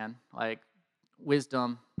Proverbs fan, like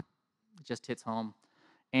wisdom just hits home.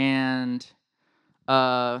 And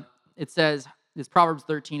it says, it's Proverbs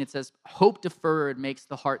 13, it says, hope deferred makes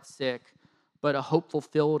the heart sick, but a hope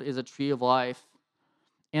fulfilled is a tree of life.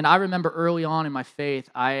 And I remember early on in my faith,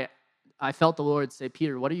 I felt the Lord say,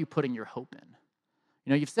 Peter, what are you putting your hope in?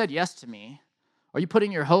 You've said yes to me. Are you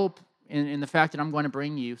putting your hope in the fact that I'm going to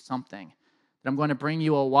bring you something, that I'm going to bring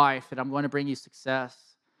you a wife, that I'm going to bring you success?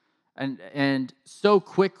 And so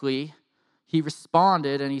quickly, he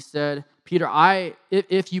responded and he said, Peter,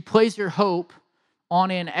 if you place your hope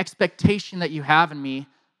on an expectation that you have in me,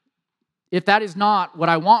 if that is not what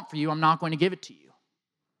I want for you, I'm not going to give it to you.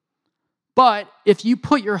 But if you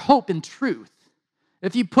put your hope in truth,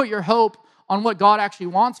 if you put your hope on what God actually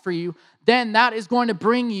wants for you, then that is going to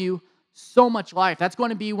bring you so much life. That's going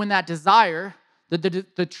to be when that desire,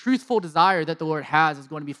 the truthful desire that the Lord has is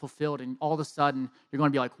going to be fulfilled. And all of a sudden, you're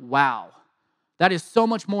going to be like, wow, that is so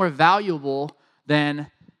much more valuable than,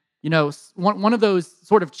 one of those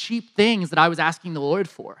sort of cheap things that I was asking the Lord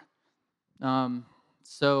for.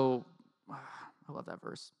 So I love that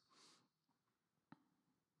verse.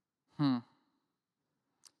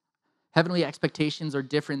 Heavenly expectations are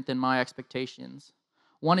different than my expectations.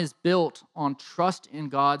 One is built on trust in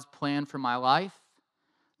God's plan for my life.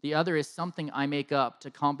 The other is something I make up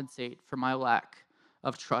to compensate for my lack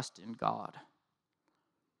of trust in God.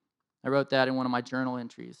 I wrote that in one of my journal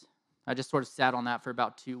entries. I just sort of sat on that for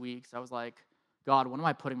about 2 weeks. I was like, God, what am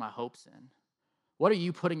I putting my hopes in? What are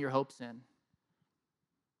you putting your hopes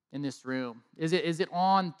in this room? Is it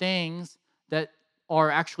on things that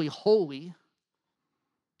are actually holy?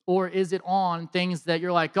 Or is it on things that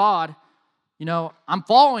you're like, God, I'm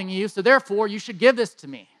following you, so therefore you should give this to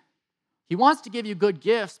me. He wants to give you good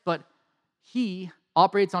gifts, but he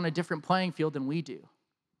operates on a different playing field than we do.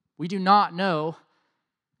 We do not know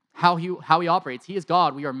how he operates. He is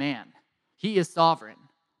God, we are man. He is sovereign,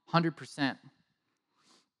 100%.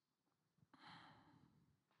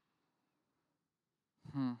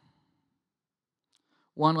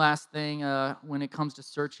 One last thing when it comes to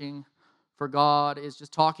searching for God is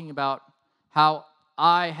just talking about how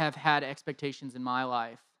I have had expectations in my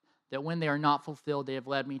life that when they are not fulfilled, they have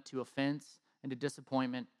led me to offense into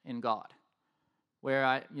disappointment in God.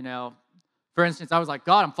 Where for instance, I was like,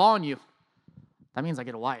 God, I'm following you. That means I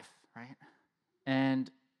get a wife, right? And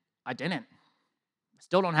I didn't. I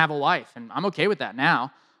still don't have a wife, and I'm okay with that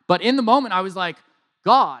now. But in the moment, I was like,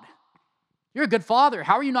 God, you're a good father.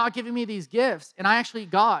 How are you not giving me these gifts? And I actually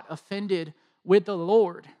got offended with the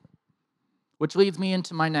Lord, which leads me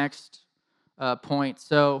into my next point.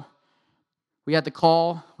 So we had the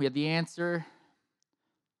call, we had the answer.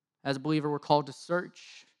 As a believer, we're called to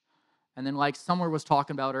search. And then like Summer was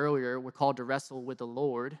talking about earlier, we're called to wrestle with the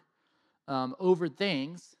Lord over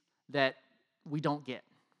things that we don't get.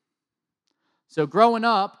 So growing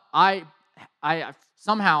up, I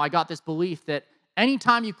somehow got this belief that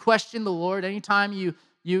anytime you question the Lord, anytime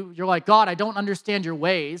you're like, God, I don't understand your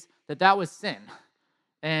ways, that was sin.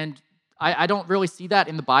 And I don't really see that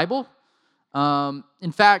in the Bible.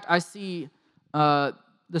 In fact, I see the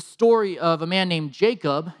story of a man named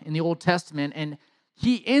Jacob in the Old Testament, and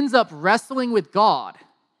he ends up wrestling with God.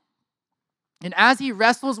 And as he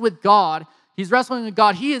wrestles with God, he's wrestling with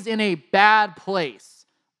God. He is in a bad place.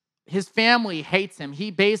 His family hates him.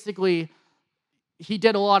 He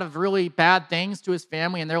did a lot of really bad things to his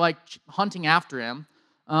family, and they're like hunting after him.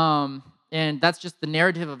 And that's just the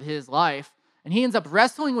narrative of his life. And he ends up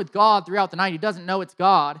wrestling with God throughout the night. He doesn't know it's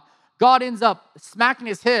God. God ends up smacking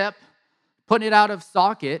his hip, putting it out of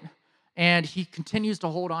socket, and he continues to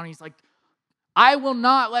hold on. He's like, I will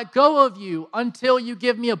not let go of you until you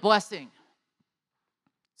give me a blessing.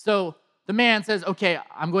 So the man says, okay,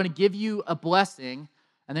 I'm going to give you a blessing.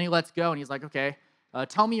 And then he lets go, and he's like, okay,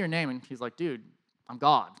 tell me your name. And he's like, dude, I'm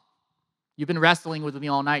God. You've been wrestling with me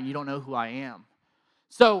all night, and you don't know who I am.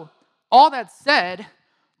 So all that said,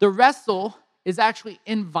 the wrestle is actually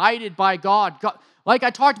invited by God. Like I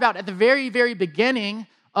talked about at the very, very beginning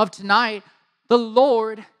of tonight, the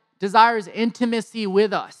Lord desires intimacy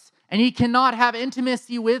with us. And he cannot have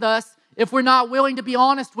intimacy with us if we're not willing to be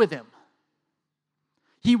honest with him.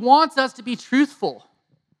 He wants us to be truthful.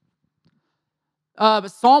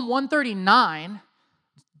 Psalm 139,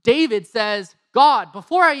 David says, God,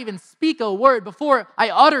 before I even speak a word, before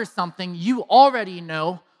I utter something, you already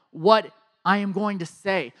know what I am going to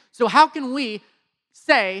say. So how can we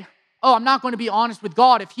say, oh, I'm not going to be honest with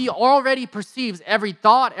God if he already perceives every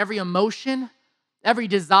thought, every emotion, every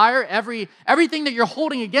desire, everything that you're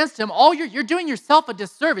holding against him? You're doing yourself a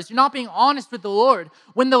disservice. You're not being honest with the Lord.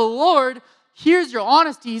 When the Lord hears your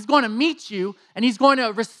honesty, he's going to meet you, and he's going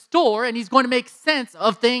to restore, and he's going to make sense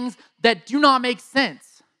of things that do not make sense.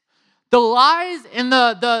 The lies and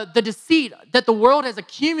the deceit that the world has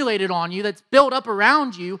accumulated on you, that's built up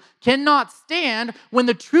around you, cannot stand when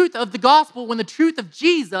the truth of the gospel, when the truth of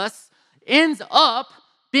Jesus ends up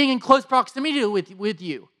being in close proximity with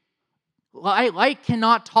you. Light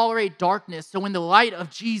cannot tolerate darkness, so when the light of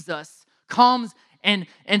Jesus comes and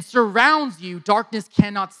surrounds you, darkness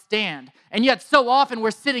cannot stand. And yet so often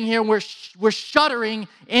we're sitting here and we're shuddering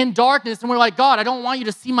in darkness, and we're like, God, I don't want you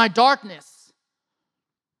to see my darkness.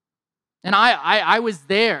 And I was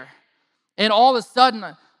there. And all of a sudden,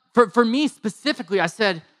 for me specifically, I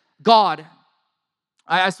said, God,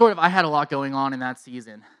 I had a lot going on in that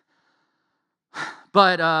season.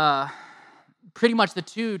 But pretty much the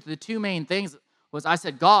two main things was I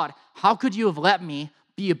said, God, how could you have let me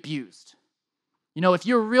be abused? If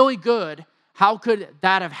you're really good, how could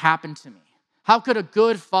that have happened to me? How could a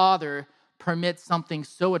good father permit something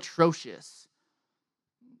so atrocious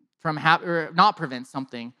or not prevent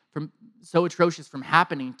something from so atrocious from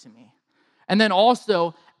happening to me? And then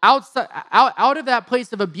also out of that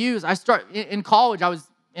place of abuse, in college. I was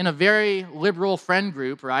in a very liberal friend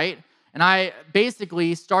group, right? And I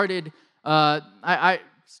basically started. I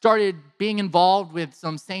started being involved with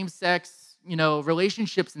some same-sex,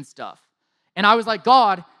 relationships and stuff. And I was like,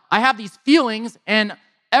 God, I have these feelings, and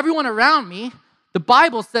everyone around me, the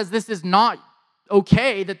Bible says this is not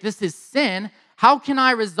okay, that this is sin. How can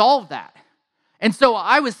I resolve that? And so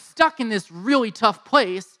I was stuck in this really tough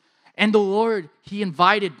place, and the Lord, he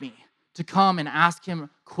invited me to come and ask him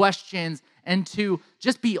questions and to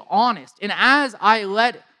just be honest. And as I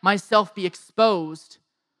let myself be exposed,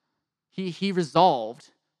 he resolved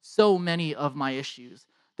so many of my issues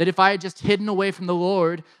that if I had just hidden away from the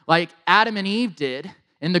Lord like Adam and Eve did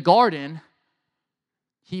in the garden,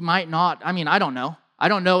 he might not. I don't know. I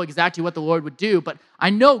don't know exactly what the Lord would do, but I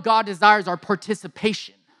know God desires our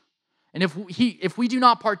participation. And if we do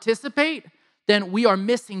not participate, then we are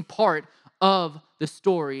missing part of the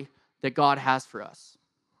story that God has for us.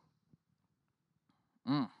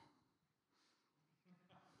 I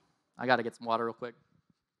got to get some water real quick.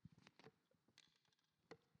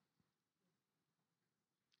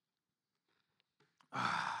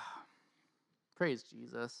 Praise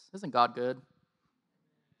Jesus. Isn't God good?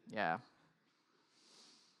 Yeah.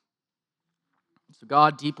 So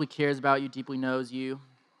God deeply cares about you, deeply knows you.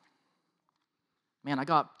 Man, I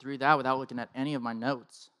got through that without looking at any of my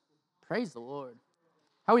notes. Praise the Lord.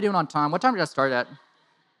 How are we doing on time? What time did I start at?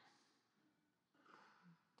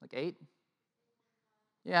 Like 8?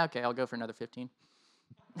 Yeah, okay, I'll go for another 15.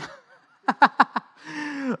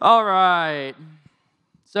 All right.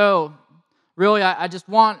 So, really, I just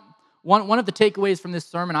want, one of the takeaways from this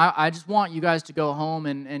sermon, I just want you guys to go home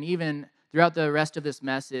and even throughout the rest of this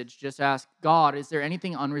message, just ask, God, is there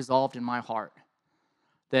anything unresolved in my heart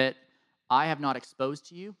that I have not exposed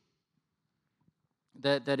to you?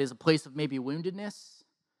 That is a place of maybe woundedness,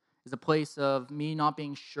 is a place of me not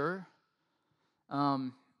being sure.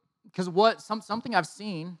 Because something I've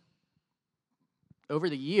seen over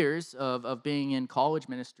the years of being in college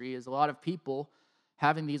ministry is a lot of people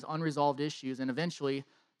having these unresolved issues, and eventually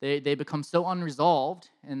they become so unresolved,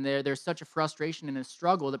 and there's such a frustration and a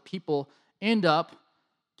struggle that people end up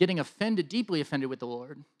getting offended, deeply offended with the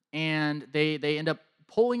Lord, and they end up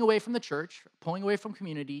pulling away from the church, pulling away from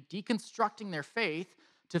community, deconstructing their faith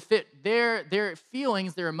to fit their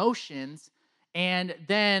feelings, their emotions, and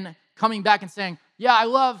then coming back and saying, yeah,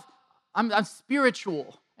 I'm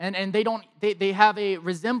spiritual. And they have a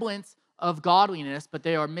resemblance of godliness, but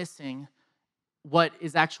they are missing what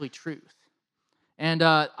is actually truth. And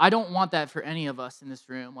I don't want that for any of us in this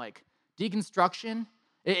room. Like, deconstruction,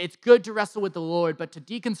 it's good to wrestle with the Lord, but to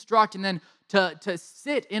deconstruct and then to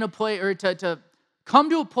sit in a place, or to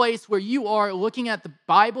come to a place where you are looking at the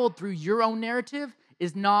Bible through your own narrative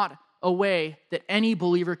is not a way that any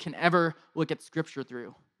believer can ever look at Scripture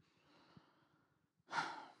through.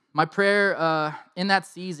 My prayer in that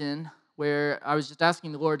season where I was just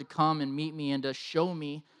asking the Lord to come and meet me and to show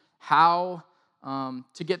me how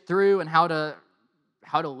to get through and how to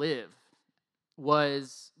live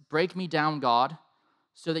was, break me down, God,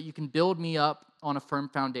 so that you can build me up on a firm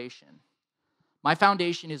foundation. My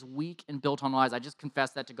foundation is weak and built on lies. I just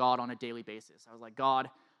confess that to God on a daily basis. I was like, God,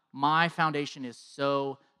 my foundation is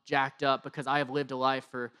so jacked up because I have lived a life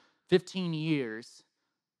for 15 years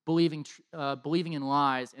believing in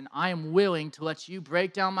lies, and I am willing to let you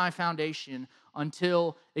break down my foundation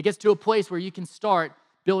until it gets to a place where you can start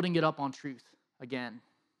building it up on truth again.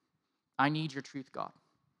 I need your truth, God.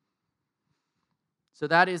 So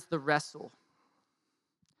that is the wrestle.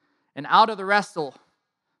 And out of the wrestle,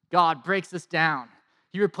 God breaks us down.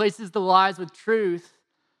 He replaces the lies with truth,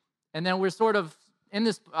 and then we're sort of in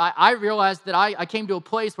this. I realized that I came to a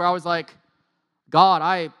place where I was like, God,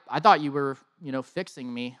 I thought you were,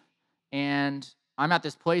 fixing me. And I'm at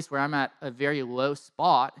this place where I'm at a very low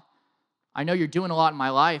spot. I know you're doing a lot in my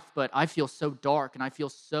life, but I feel so dark and I feel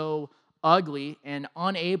so ugly and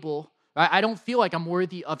unable. I don't feel like I'm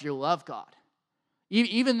worthy of your love, God.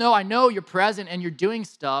 Even though I know you're present and you're doing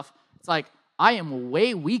stuff, it's like I am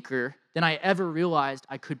way weaker than I ever realized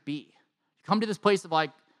I could be. You come to this place of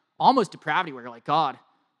like almost depravity where you're like, God,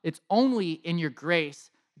 it's only in your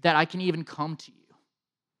grace that I can even come to you,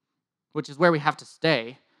 which is where we have to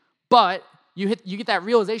stay. But you get that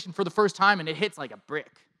realization for the first time, and it hits like a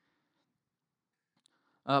brick.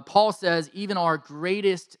 Paul says even our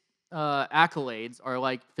greatest accolades are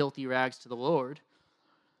like filthy rags to the Lord.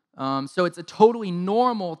 So it's a totally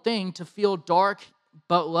normal thing to feel dark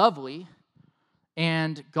but lovely,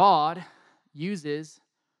 and God begins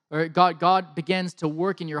to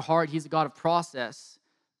work in your heart. He's a God of process,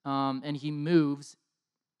 and He moves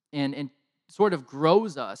and sort of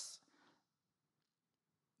grows us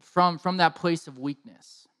from that place of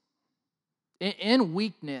weakness. In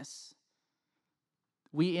weakness,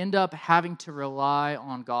 we end up having to rely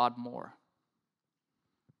on God more.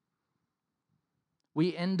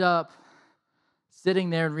 We end up sitting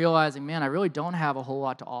there and realizing, man, I really don't have a whole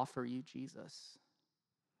lot to offer you, Jesus.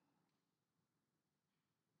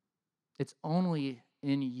 It's only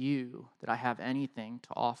in you that I have anything to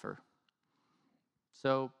offer.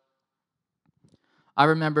 So I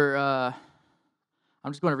remember,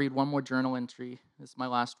 I'm just going to read one more journal entry. This is my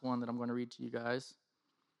last one that I'm going to read to you guys.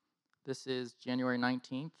 This is January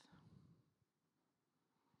 19th.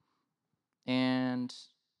 And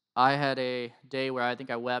I had a day where I think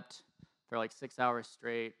I wept for like 6 hours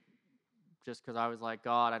straight just because I was like,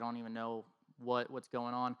 God, I don't even know what's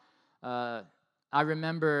going on. I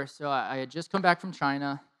remember, so I had just come back from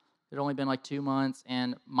China. It had only been like 2 months,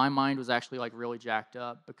 and my mind was actually like really jacked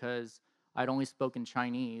up because I'd only spoken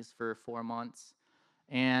Chinese for 4 months.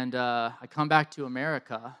 And I come back to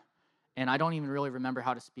America, and I don't even really remember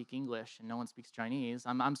how to speak English, and no one speaks Chinese.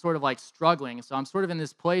 I'm sort of like struggling. So I'm sort of in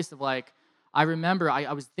this place of like, I remember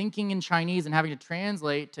I was thinking in Chinese and having to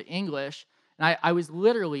translate to English, And I was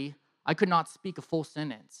literally, I could not speak a full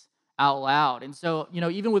sentence out loud. And so,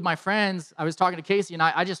 even with my friends, I was talking to Casey, and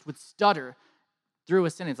I just would stutter through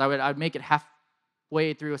a sentence. I'd make it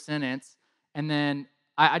halfway through a sentence, and then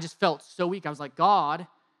I just felt so weak. I was like, God,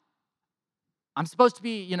 I'm supposed to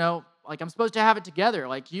be, I'm supposed to have it together.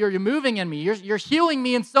 Like, you're moving in me. You're healing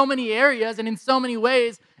me in so many areas and in so many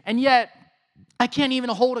ways, and yet I can't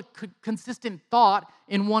even hold a consistent thought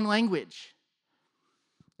in one language.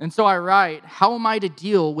 And so I write, how am I to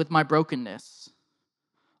deal with my brokenness?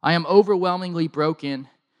 I am overwhelmingly broken.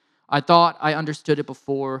 I thought I understood it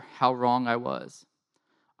before, how wrong I was.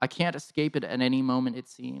 I can't escape it at any moment, it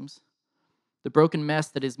seems. The broken mess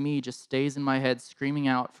that is me just stays in my head, screaming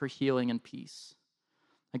out for healing and peace.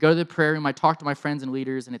 I go to the prayer room, I talk to my friends and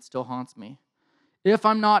leaders, and it still haunts me. If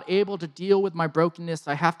I'm not able to deal with my brokenness,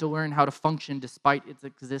 I have to learn how to function despite its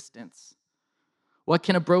existence. What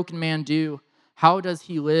can a broken man do? How does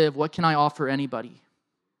he live? What can I offer anybody?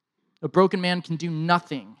 A broken man can do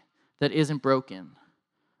nothing that isn't broken.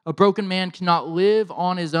 A broken man cannot live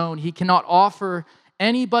on his own. He cannot offer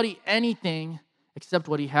anybody anything except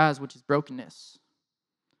what he has, which is brokenness.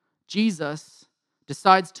 Jesus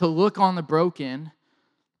decides to look on the broken.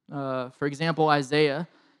 For example, Isaiah,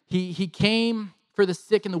 he came for the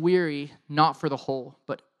sick and the weary, not for the whole.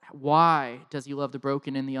 But why does he love the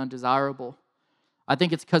broken and the undesirable? I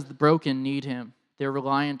think it's because the broken need him. They're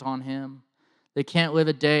reliant on him. They can't live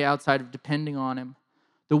a day outside of depending on him.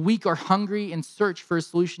 The weak are hungry and search for a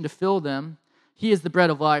solution to fill them. He is the bread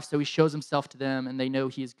of life, so he shows himself to them, and they know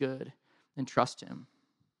he is good and trust him.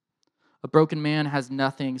 A broken man has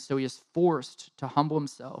nothing, so he is forced to humble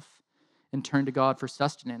himself and turn to God for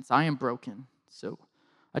sustenance. I am broken, so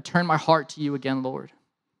I turn my heart to you again, Lord.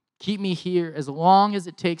 Keep me here as long as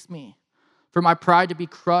it takes me, for my pride to be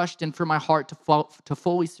crushed and for my heart to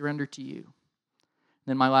fully surrender to you.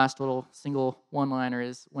 Then my last little single one-liner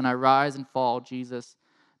is, when I rise and fall, Jesus,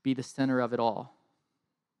 be the center of it all.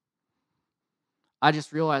 I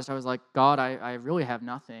just realized, I was like, God, I really have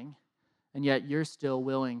nothing, and yet you're still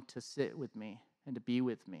willing to sit with me and to be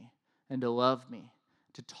with me and to love me,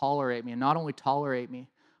 to tolerate me, and not only tolerate me,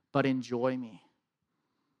 but enjoy me.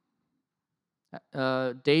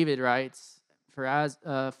 David writes,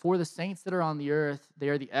 for the saints that are on the earth, they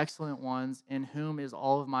are the excellent ones, in whom is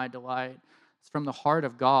all of my delight. It's from the heart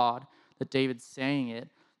of God that David's saying it.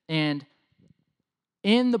 And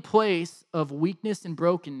in the place of weakness and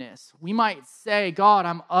brokenness, we might say, God,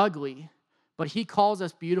 I'm ugly, but he calls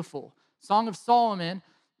us beautiful. Song of Solomon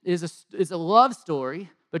is a love story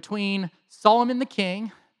between Solomon the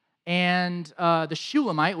king and the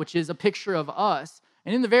Shulamite, which is a picture of us.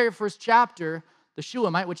 And in the very first chapter, the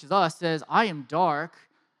Shulamite, which is us, says, I am dark,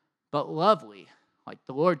 but lovely. Like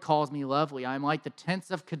the Lord calls me lovely. I'm like the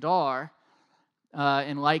tents of Kedar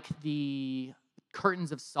and like the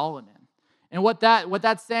curtains of Solomon. And what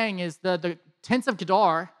that's saying is the tents of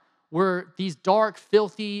Kedar were these dark,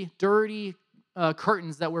 filthy, dirty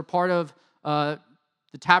curtains that were part of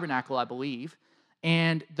the tabernacle, I believe.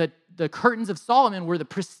 And the curtains of Solomon were the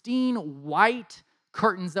pristine white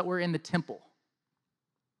curtains that were in the temple.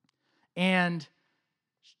 And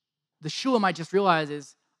the Shulamite just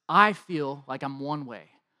realizes, I feel like I'm one way,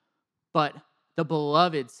 but the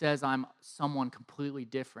beloved says I'm someone completely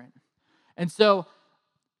different. And so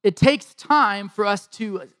it takes time for us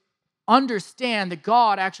to understand that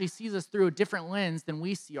God actually sees us through a different lens than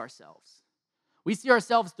we see ourselves. We see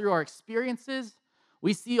ourselves through our experiences.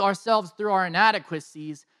 We see ourselves through our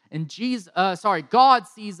inadequacies. And God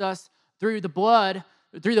sees us through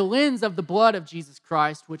the lens of the blood of Jesus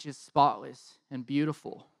Christ, which is spotless and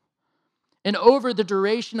beautiful. And over the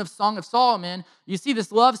duration of Song of Solomon, you see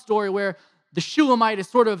this love story where the Shulamite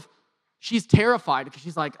is she's terrified because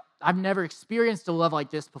she's like, I've never experienced a love like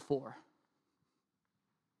this before.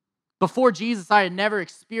 Before Jesus, I had never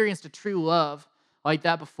experienced a true love like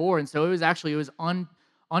that before. And so it was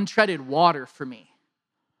untreaded water for me.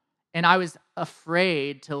 And I was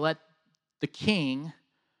afraid to let the king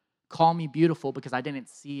call me beautiful because I didn't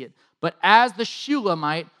see it. But as the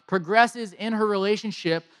Shulamite progresses in her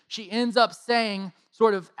relationship, she ends up saying,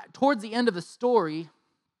 sort of towards the end of the story,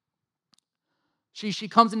 she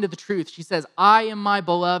comes into the truth. She says, I am my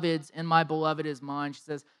beloved's and my beloved is mine. She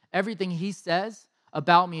says, everything he says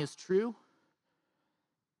about me is true,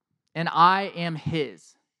 and I am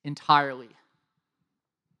his entirely.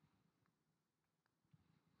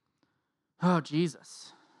 Oh,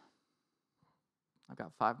 Jesus. I've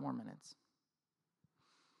got 5 more minutes.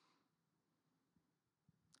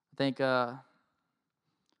 I think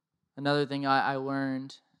another thing I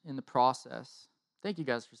learned in the process, thank you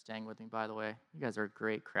guys for staying with me, by the way. You guys are a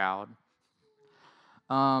great crowd.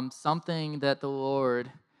 something that the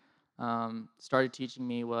Lord started teaching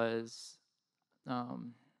me was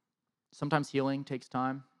sometimes healing takes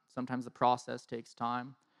time. Sometimes the process takes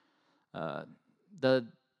time. Uh, the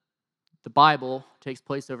Bible takes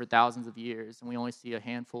place over thousands of years, and we only see a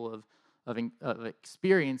handful of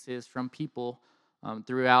experiences from people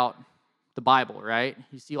throughout the Bible, right?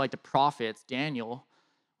 You see, like the prophets, Daniel,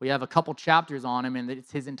 we have a couple chapters on him, and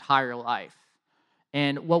it's his entire life.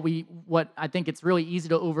 And what I think it's really easy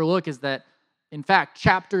to overlook is that, in fact,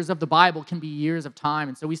 chapters of the Bible can be years of time.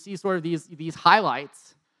 And so we see sort of these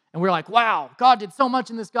highlights, and we're like, wow, God did so much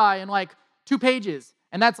in this guy in like 2 pages,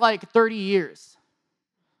 and that's like 30 years.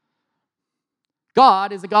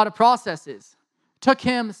 God is a God of processes. It took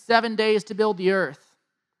him 7 days to build the earth.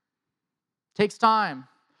 It takes time.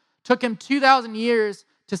 It took him 2,000 years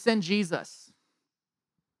to send Jesus.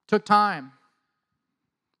 It took time.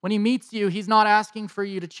 When he meets you, he's not asking for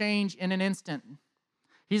you to change in an instant.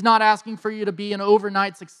 He's not asking for you to be an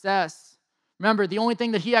overnight success. Remember, the only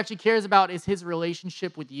thing that he actually cares about is his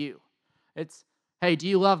relationship with you. It's, hey, do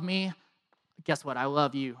you love me? Guess what? I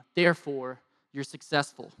love you. Therefore, you're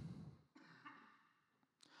successful.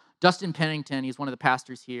 Dustin Pennington, he's one of the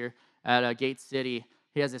pastors here at Gate City.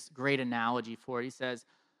 He has this great analogy for it. He says,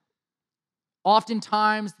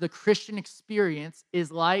 oftentimes the Christian experience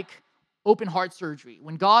is like open heart surgery.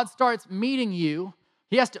 When God starts meeting you,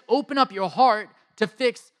 he has to open up your heart to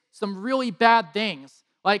fix some really bad things.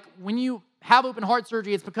 Like when you have open heart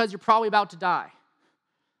surgery, it's because you're probably about to die.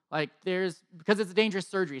 Because it's a dangerous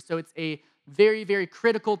surgery. So it's a very, very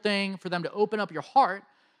critical thing for them to open up your heart.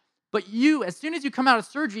 But you, as soon as you come out of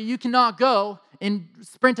surgery, you cannot go and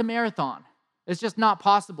sprint a marathon. It's just not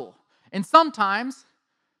possible. And sometimes,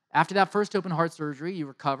 after that first open heart surgery, you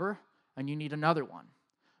recover and you need another one.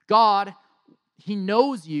 God, he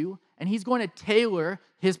knows you, and he's going to tailor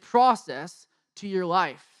his process to your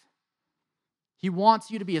life. He wants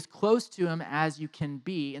you to be as close to him as you can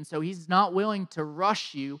be, and so he's not willing to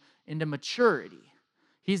rush you into maturity.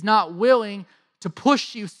 He's not willing to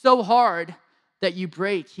push you so hard that you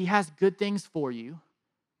break. He has good things for you,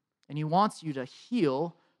 and he wants you to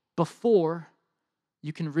heal before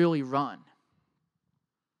you can really run.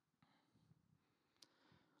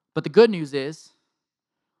 But the good news is,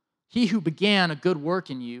 he who began a good work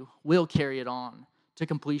in you will carry it on to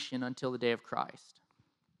completion until the day of Christ.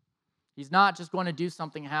 He's not just going to do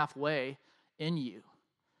something halfway in you.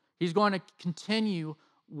 He's going to continue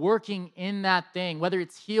working in that thing, whether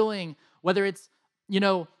it's healing, whether it's,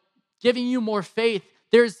 giving you more faith.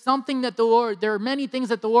 There are many things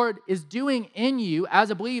that the Lord is doing in you as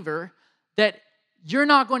a believer that you're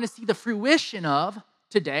not going to see the fruition of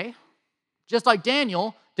today, just like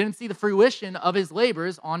Daniel didn't see the fruition of his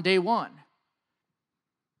labors on day one.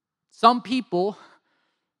 Some people,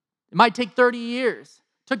 it might take 30 years.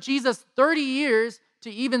 It took Jesus 30 years to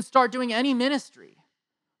even start doing any ministry.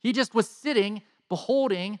 He just was sitting,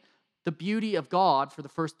 beholding the beauty of God for the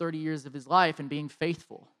first 30 years of his life and being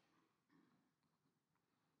faithful.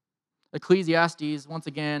 Ecclesiastes, once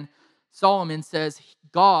again, Solomon says,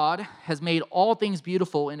 God has made all things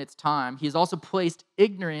beautiful in its time. He has also placed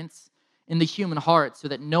ignorance in the human heart so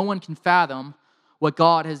that no one can fathom what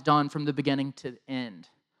God has done from the beginning to the end.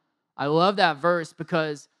 I love that verse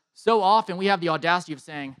because so often we have the audacity of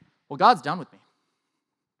saying, well, God's done with me.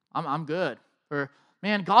 I'm good. Or,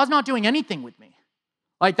 man, God's not doing anything with me.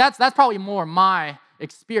 Like that's probably more my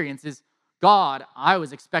experience is, God, I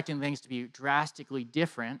was expecting things to be drastically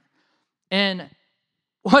different. And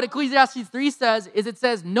what Ecclesiastes 3 says is it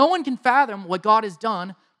says, no one can fathom what God has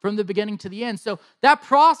done from the beginning to the end. So that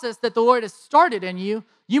process that the Lord has started in you,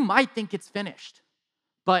 you might think it's finished,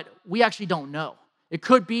 but we actually don't know. It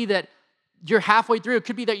could be that you're halfway through. It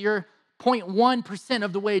could be that you're 0.1%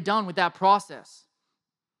 of the way done with that process.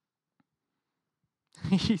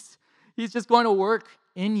 He's just going to work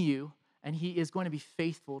in you, and he is going to be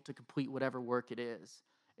faithful to complete whatever work it is.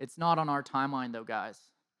 It's not on our timeline, though, guys.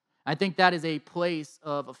 I think that is a place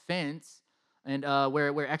of offense and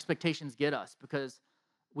where expectations get us, because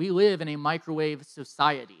we live in a microwave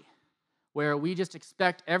society where we just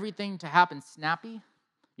expect everything to happen snappy.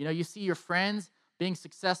 You see your friends being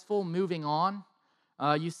successful, moving on.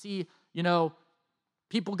 You see,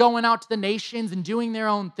 people going out to the nations and doing their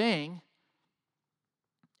own thing.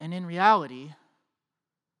 And in reality,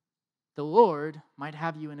 the Lord might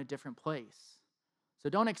have you in a different place. So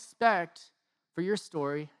don't expect for your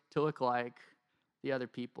story to look like the other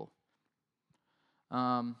people.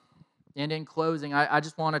 And in closing, I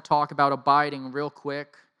just want to talk about abiding real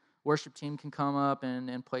quick. Worship team can come up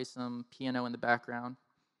and play some piano in the background.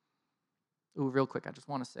 Ooh, real quick, I just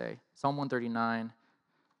want to say, Psalm 139,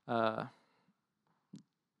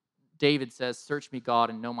 David says, "Search me, God,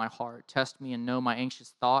 and know my heart. Test me and know my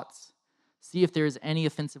anxious thoughts. See if there is any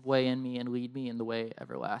offensive way in me and lead me in the way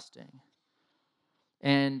everlasting."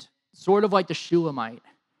 And sort of like the Shulamite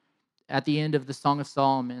at the end of the Song of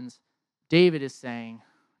Solomon's, David is saying,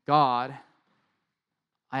 God,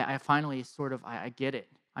 I finally I get it.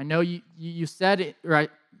 I know you said it, right?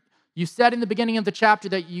 You said in the beginning of the chapter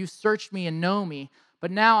that you searched me and know me, but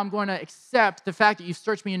now I'm going to accept the fact that you've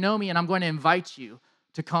searched me and know me, and I'm going to invite you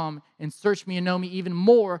to come and search me and know me even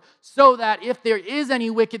more, so that if there is any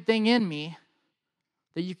wicked thing in me,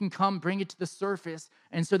 that you can come bring it to the surface,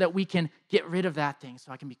 and so that we can get rid of that thing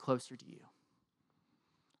so I can be closer to you.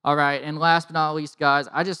 All right, and last but not least, guys,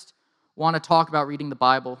 I just want to talk about reading the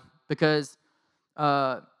Bible, because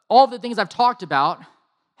all of the things I've talked about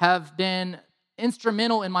have been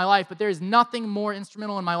instrumental in my life, but there is nothing more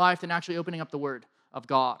instrumental in my life than actually opening up the Word of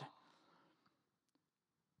God.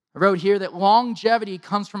 I wrote here that longevity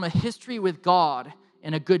comes from a history with God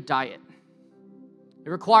and a good diet. It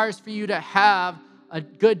requires for you to have a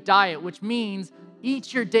good diet, which means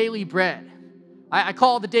eat your daily bread. I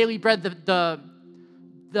call the daily bread the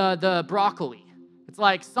broccoli. It's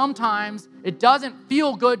like sometimes it doesn't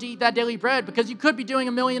feel good to eat that daily bread because you could be doing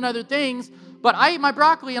a million other things, but I eat my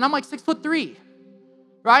broccoli and I'm like 6'3",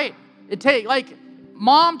 right?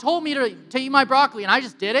 Mom told me to eat my broccoli and I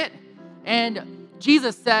just did it. And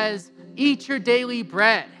Jesus says, eat your daily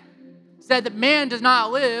bread. Said that man does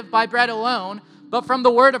not live by bread alone, but from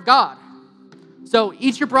the word of God. So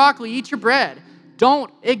eat your broccoli, eat your bread.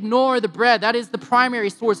 Don't ignore the bread. That is the primary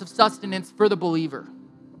source of sustenance for the believer.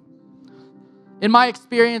 In my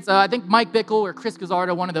experience, I think Mike Bickle or Chris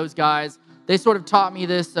Gazzardo, one of those guys, they sort of taught me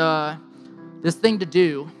this thing to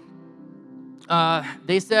do.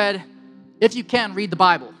 They said, if you can, read the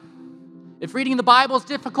Bible. If reading the Bible is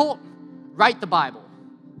difficult, write the Bible.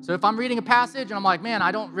 So if I'm reading a passage and I'm like, man,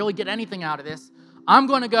 I don't really get anything out of this, I'm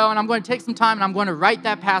going to go and I'm going to take some time and I'm going to write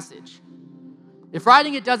that passage. If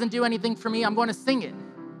writing it doesn't do anything for me, I'm going to sing it.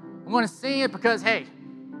 I'm going to sing it because, hey,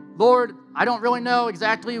 Lord, I don't really know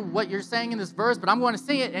exactly what you're saying in this verse, but I'm going to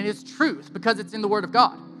sing it, and it's truth because it's in the Word of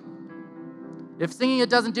God. If singing it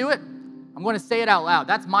doesn't do it, I'm going to say it out loud.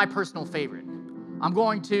 That's my personal favorite. I'm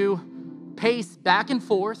going to pace back and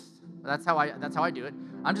forth. That's how I do it.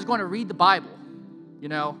 I'm just going to read the Bible. You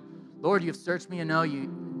know, Lord, you have searched me and you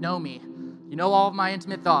know me. You know all of my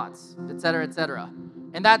intimate thoughts, etc., etc.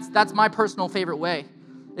 And that's my personal favorite way.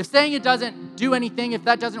 If saying it doesn't do anything, if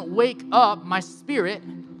that doesn't wake up my spirit,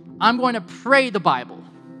 I'm going to pray the Bible.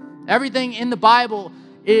 Everything in the Bible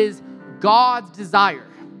is God's desire.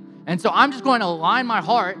 And so I'm just going to align my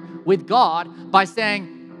heart with God by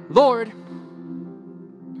saying, Lord,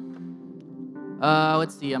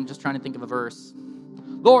 let's see, I'm just trying to think of a verse.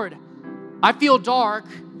 Lord, I feel dark,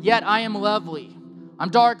 yet I am lovely. I'm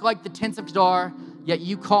dark like the tents of Kedar, yet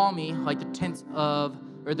you call me like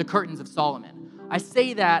the curtains of Solomon. I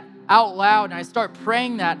say that out loud and I start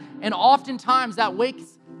praying that, and oftentimes that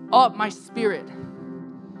wakes up my spirit.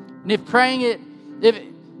 And if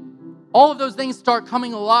all of those things start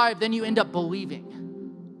coming alive, then you end up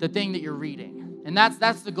believing the thing that you're reading. And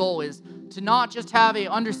that's the goal, is to not just have an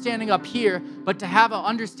understanding up here, but to have an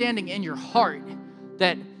understanding in your heart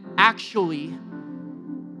that actually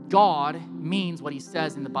God means what he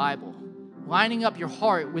says in the Bible. Lining up your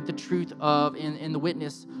heart with the truth of, in the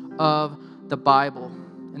witness of the Bible.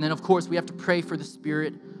 And then, of course, we have to pray for the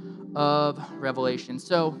spirit of revelation.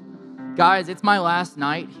 So, guys, it's my last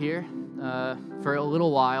night here for a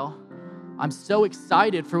little while. I'm so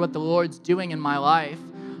excited for what the Lord's doing in my life.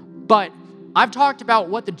 But I've talked about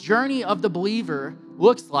what the journey of the believer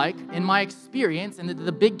looks like in my experience and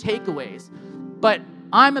the big takeaways. But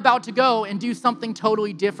I'm about to go and do something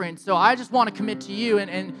totally different. So I just want to commit to you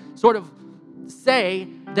and sort of say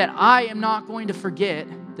that I am not going to forget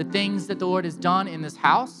the things that the Lord has done in this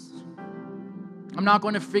house. I'm not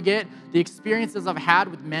going to forget the experiences I've had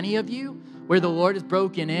with many of you where the Lord has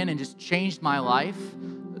broken in and just changed my life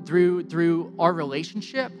through our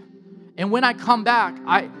relationship. And when I come back,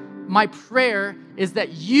 my prayer is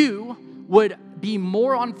that you would be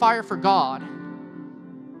more on fire for God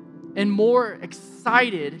and more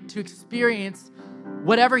excited to experience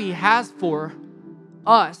whatever he has for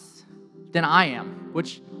us than I am,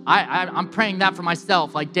 which I'm praying that for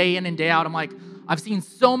myself, like day in and day out. I'm like, I've seen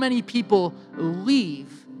so many people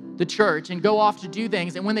leave the church and go off to do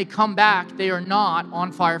things, and when they come back, they are not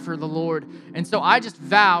on fire for the Lord. And so I just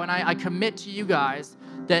vow and I commit to you guys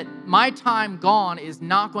that my time gone is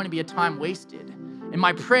not going to be a time wasted. And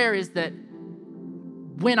my prayer is that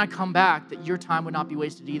when I come back, that your time would not be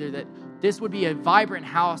wasted either, that this would be a vibrant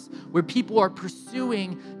house where people are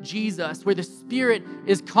pursuing Jesus, where the Spirit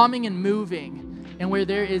is coming and moving, and where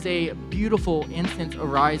there is a beautiful incense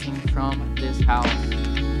arising from this house.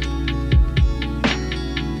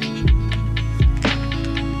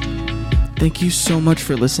 Thank you so much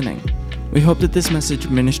for listening. We hope that this message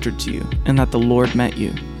ministered to you and that the Lord met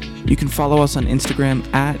you. You can follow us on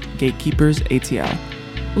Instagram at GatekeepersATL.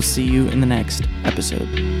 We'll see you in the next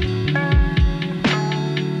episode.